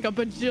thrown into like a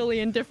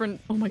bajillion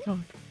different... Oh my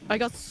god. I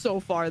got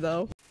so far,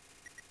 though.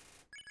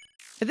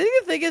 I think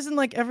the thing is, in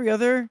like every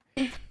other,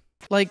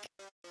 like,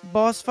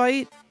 boss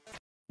fight,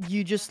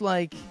 you just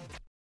like...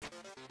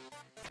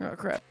 Oh,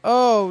 crap.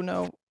 Oh,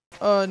 no.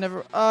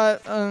 Never...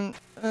 Fuck.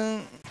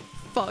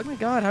 Oh my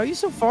god, how are you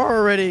so far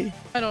already?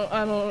 I don't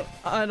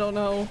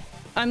know.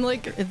 I'm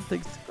like...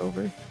 It's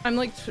over. I'm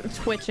like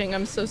twitching.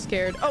 I'm so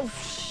scared. Oh,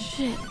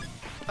 shit.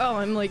 Oh,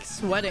 I'm like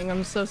sweating.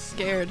 I'm so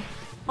scared.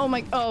 Oh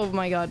my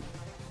god.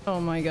 Oh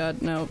my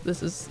god. No,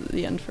 this is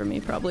the end for me,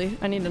 probably.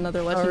 I need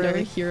another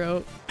legendary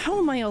hero. How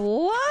am I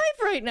alive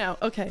right now?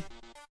 Okay.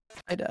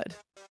 I died.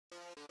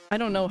 I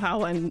don't know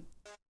how I'm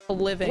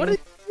living. What are you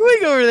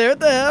doing over there? What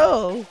the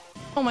hell?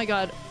 Oh my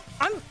god.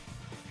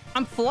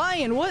 I'm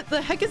flying. What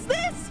the heck is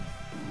this?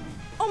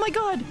 Oh my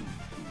god.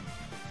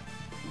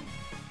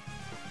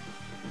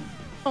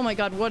 Oh my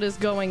god, what is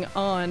going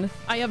on?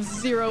 I have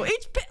 0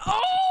 HP.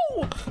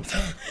 Oh!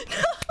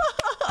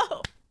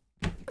 No!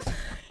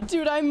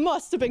 Dude, I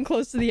must have been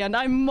close to the end.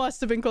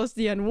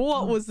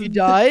 What was You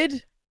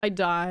died? I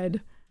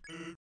died.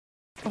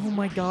 Oh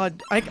my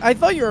god. I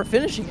thought you were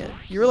finishing it.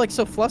 You were like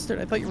so flustered.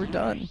 I thought you were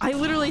done. I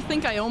literally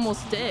think I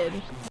almost did.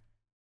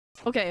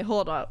 Okay,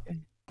 hold up.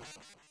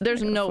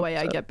 There's no way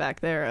I get back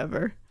there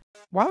ever.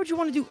 Why would you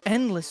want to do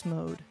endless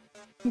mode?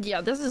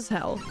 Yeah, this is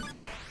hell.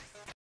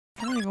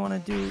 I don't even want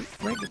to do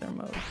regular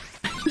mode.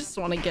 I just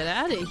want to get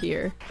out of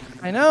here.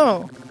 I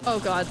know. Oh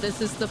god,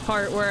 this is the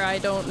part where I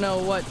don't know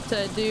what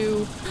to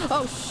do.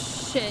 Oh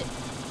shit.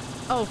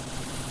 Oh,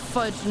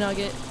 fudge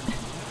nugget.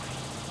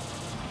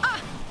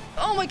 Ah!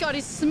 Oh my god,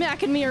 he's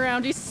smacking me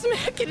around. He's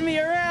smacking me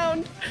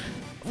around.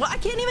 Well, I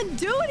can't even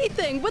do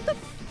anything. What the?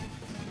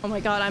 Oh my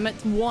god, I'm at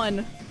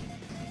 1.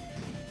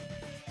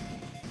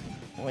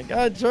 Oh my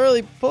god,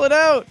 Charlie, pull it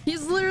out.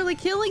 He's literally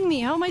killing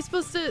me. How am I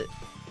supposed to?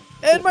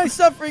 End my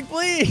suffering,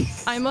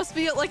 please. I must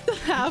be at like the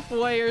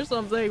halfway or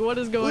something. What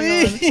is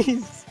going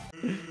Please.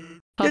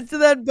 Get to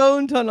that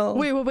bone tunnel.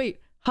 on? Wait.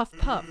 Huff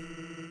puff.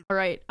 All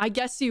right, I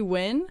guess you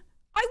win.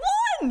 I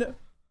won!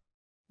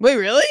 Wait,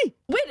 really?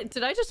 Wait,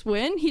 did I just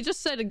win? He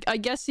just said, I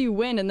guess you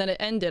win, and then it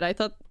ended. I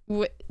thought,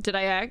 did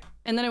I act?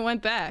 And then it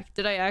went back.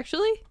 Did I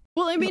actually?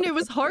 Well, I mean, it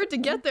was hard to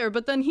get there,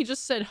 but then he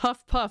just said,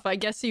 huff puff, I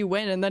guess you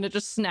win, and then it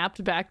just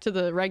snapped back to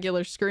the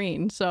regular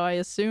screen. So I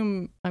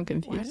assume I'm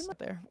confused. Why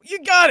there?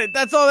 You got it.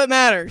 That's all that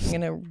matters. I'm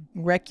gonna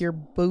wreck your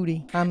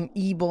booty. I'm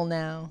evil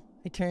now.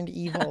 I turned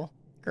evil.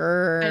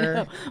 Grr. I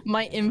know.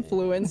 My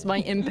influence,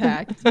 my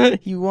impact.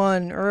 You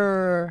won.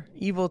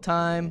 Evil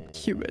time.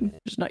 Human.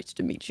 It's nice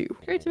to meet you.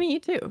 Great to meet you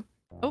too.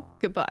 Oh,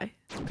 goodbye.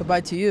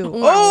 Goodbye to you.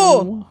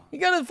 Oh! You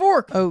got a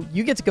fork. Oh,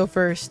 you get to go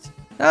first.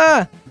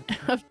 Ah!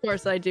 Of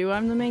course I do.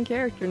 I'm the main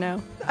character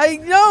now. I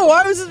know.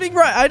 Why was this being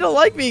right? I don't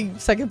like being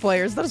second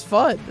players. That is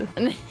fun.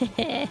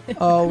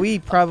 Oh, we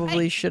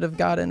probably should have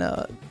gotten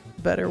a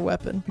better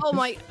weapon. Oh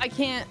my, I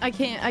can't. I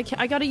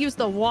gotta use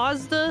the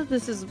WASD.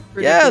 This is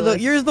ridiculous.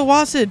 Yeah, you're the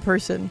WASD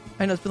person.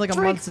 I know, it's been like a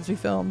month since we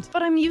filmed.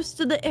 But I'm used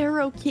to the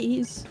arrow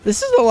keys.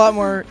 This is a lot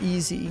more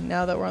easy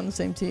now that we're on the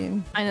same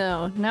team. I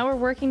know. Now we're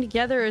working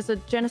together as a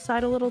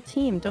genocidal little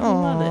team. Don't you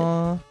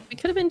love it? We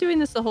could have been doing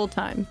this the whole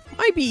time.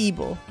 Why be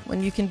evil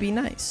when you can be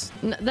nice?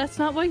 That's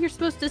not what you're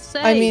supposed to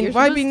say. I mean,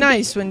 why be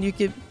nice when you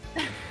could,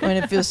 when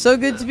it feels so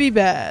good to be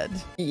bad?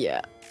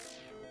 Yeah.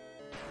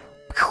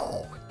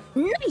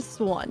 Nice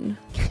one.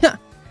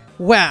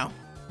 Wow.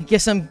 I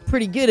guess I'm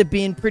pretty good at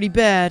being pretty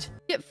bad.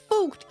 Get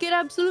fooked. Get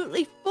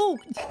absolutely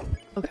fooked.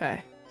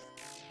 Okay.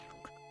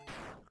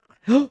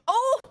 Oh!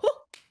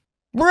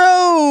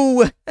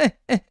 Bro!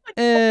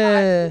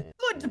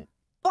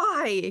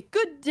 Goodbye.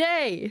 Good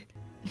day.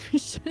 You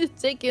should have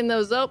taken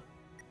those up.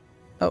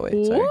 Oh,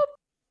 wait, sorry.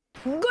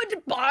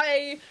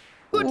 Goodbye.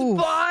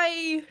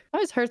 Goodbye.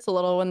 Always hurts a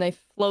little when they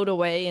float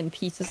away in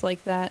pieces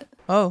like that.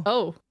 Oh.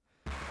 Oh.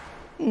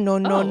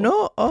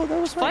 No. Oh, that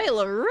was File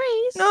a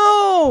race.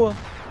 No!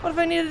 What if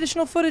I need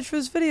additional footage for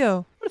this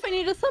video? What if I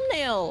need a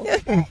thumbnail?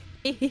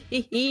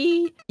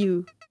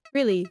 You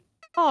really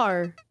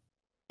are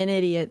an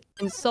idiot.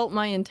 Insult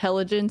my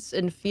intelligence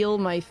and feel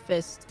my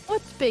fist.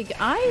 What big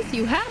eyes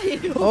you have!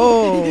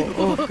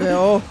 Oh, okay.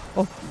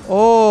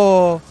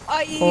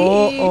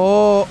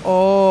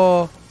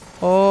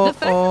 The fact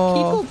that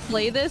people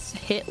play this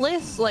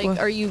hitless, like,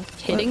 are you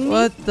kidding me?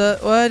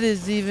 What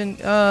is even,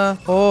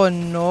 oh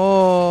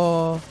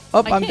no.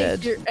 Oh, I'm dead. I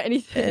can't hear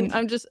anything.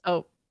 I'm just,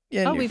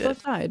 Yeah, we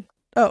both died.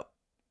 Oh,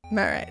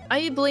 alright.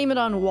 I blame it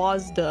on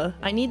WASD.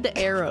 I need the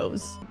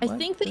arrows. I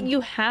think that you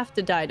have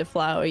to die to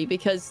Flowey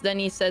because then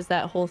he says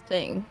that whole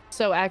thing.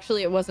 So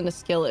actually it wasn't a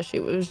skill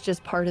issue. It was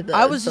just part of the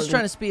I was just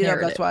trying to speed it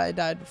up. That's why I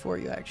died before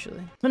you,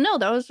 actually. But no,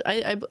 that was,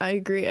 I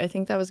agree. I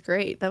think that was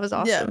great. That was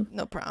awesome. Yeah,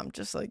 no problem.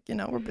 Just like, you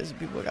know, we're busy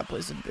people. We got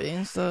places to be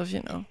and stuff,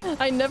 you know.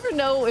 I never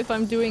know if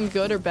I'm doing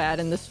good or bad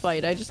in this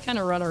fight. I just kind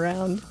of run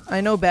around.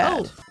 I know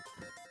bad. Oh.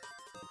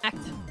 Act.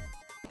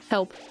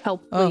 Help,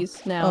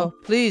 please, now. Oh,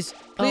 please.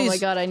 Oh my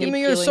god, I need Give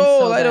me your healing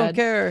soul. so I don't bad.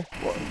 care.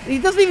 He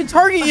doesn't even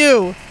target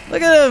you.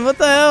 Look at him. What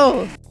the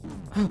hell?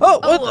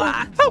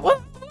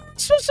 What?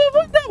 So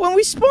like that when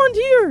we spawned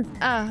here.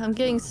 I'm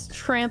getting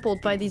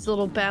trampled by these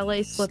little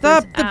ballet slippers.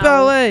 Stop the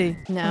ballet.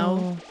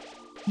 No.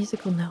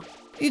 Musical note.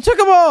 You took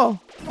them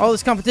all. All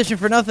this competition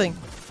for nothing.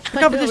 The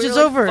competition's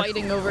over.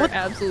 Fighting over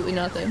absolutely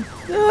nothing.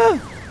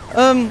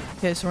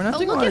 Okay, so we're not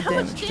doing a lot of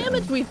damage. Look at how much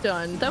damage we've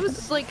done. That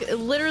was like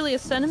literally a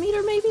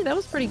centimeter, maybe? That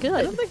was pretty good.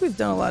 I don't think we've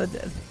done a lot of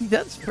damage.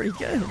 That's pretty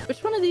good.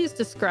 Which one of these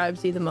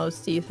describes you the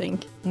most, do you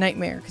think?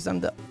 Nightmare, because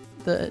I'm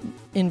the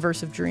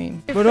inverse of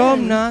dream. But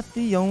I'm not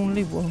the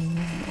only one.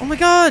 Oh my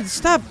god,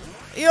 stop!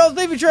 Yo,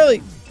 leave me,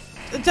 Charlie!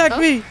 Attack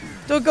me!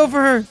 Don't go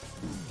for her!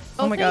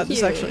 Oh my god,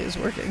 this actually is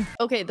working.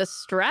 Okay, the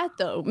strat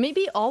though.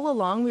 Maybe all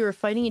along we were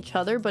fighting each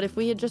other, but if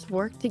we had just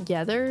worked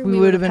together, we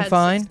would have been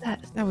fine.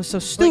 Success. That was so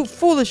stupid,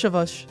 foolish of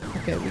us.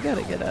 Okay, we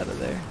gotta get out of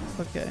there.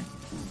 Okay.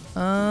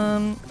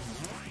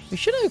 We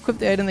should have equipped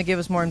the item that gave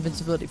us more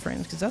invincibility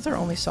frames, because that's our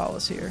only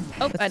solace here.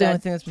 Oh, that's the only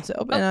thing that's been said.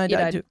 Oh, and I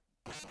died too.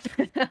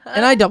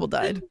 And I double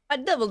died. I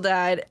double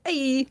died.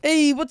 Hey.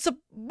 Hey, what's up?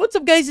 What's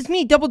up, guys? It's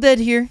me, Double Dead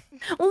here.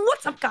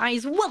 What's up,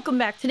 guys? Welcome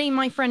back. Today,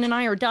 my friend and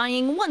I are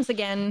dying once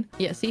again.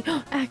 Yeah, see?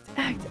 Act.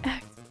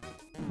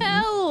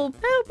 Help!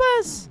 Help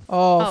us!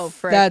 Oh,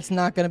 frick. that's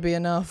not gonna be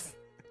enough.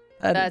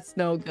 That's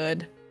no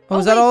good. Oh,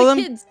 is that all of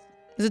them? Kids.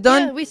 Is it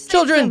done? Yeah, we saved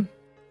Children! them.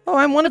 Oh,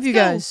 I'm one of you go.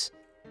 guys.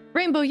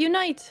 Rainbow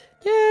Unite!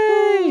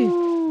 Yay!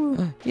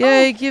 Ooh.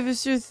 Yay, give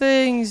us your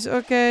things.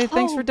 Okay,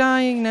 thanks for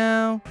dying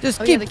now.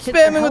 Just keep the kids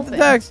spamming are with the helping.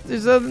 text.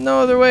 There's no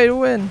other way to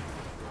win.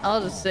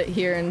 I'll just sit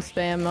here and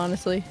spam,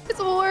 honestly. It's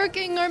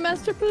working, our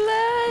master plan!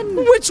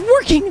 It's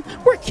working!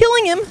 We're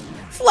killing him!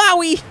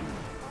 Flowey!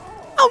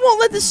 I won't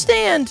let this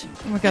stand!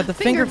 Oh my god, the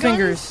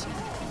fingers.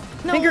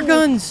 No, Finger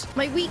guns!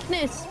 my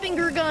weakness,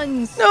 finger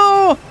guns!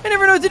 No! I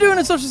never know what to do in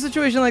a social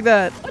situation like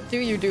that. What do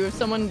you do if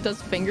someone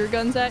does finger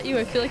guns at you?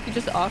 I feel like you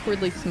just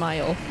awkwardly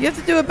smile. You have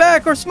to do it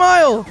back or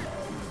smile!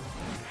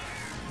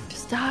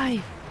 Just die.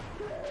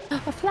 A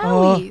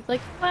Flowey!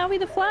 Like Flowey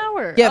the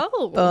flower! Yep.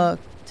 Oh!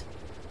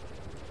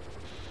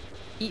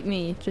 Eat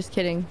me. Just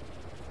kidding.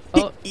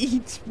 Oh.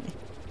 Eat me.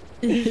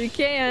 You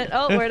can't.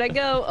 Oh, where'd I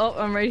go? Oh,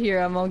 I'm right here.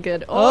 I'm all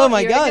good. Oh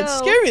my here god, I go.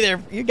 scare me there.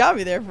 You got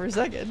me there for a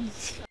second.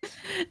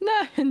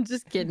 No, I'm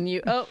just kidding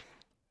you. Oh,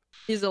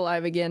 he's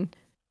alive again.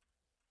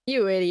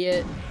 You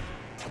idiot.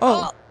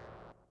 Oh.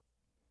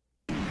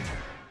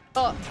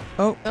 Oh.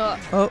 Oh.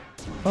 Oh.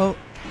 Oh.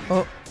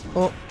 Oh.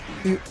 Oh.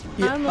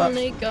 I'm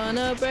only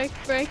gonna break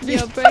you.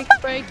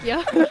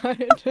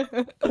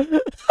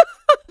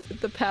 With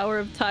the power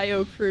of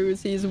Tayo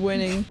Cruz, he's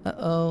winning.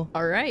 Uh-oh.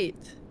 All right.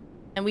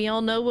 And we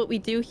all know what we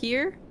do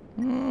here?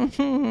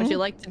 Would you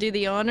like to do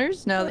the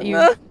honors now that you've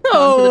gone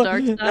to the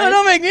dark side? No,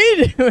 don't make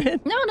me do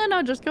it.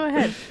 No, just go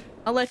ahead.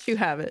 I'll let you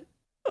have it.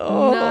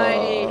 Oh,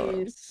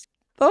 nice.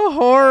 The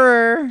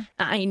horror.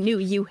 I knew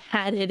you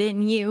had it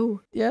in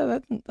you. Yeah,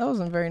 that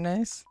wasn't very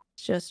nice.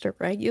 Just a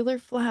regular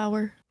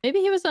flower. Maybe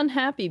he was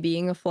unhappy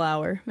being a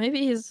flower. Maybe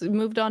he's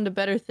moved on to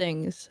better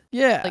things.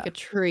 Yeah. Like a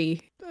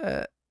tree.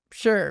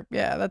 Sure.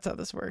 Yeah, that's how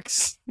this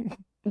works.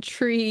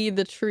 Tree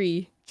the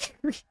tree.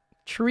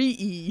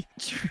 Tree-y.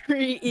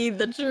 Tree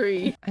the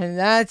tree. And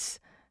that's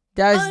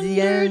the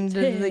end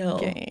of the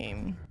Undertale.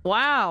 game.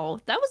 Wow,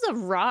 that was a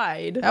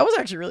ride. That was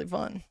actually really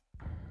fun.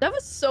 That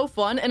was so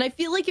fun, and I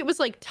feel like it was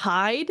like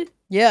tied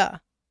Yeah.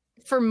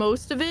 for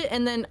most of it,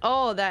 and then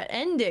that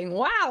ending.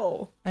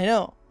 Wow. I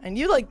know. And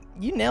you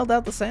nailed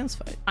out the Sans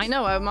fight. I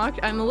know.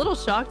 I'm a little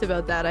shocked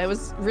about that. I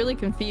was really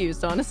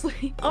confused,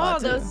 honestly. Oh,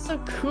 that was so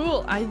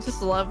cool. I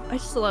just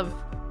love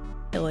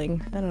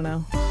killing. I don't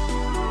know.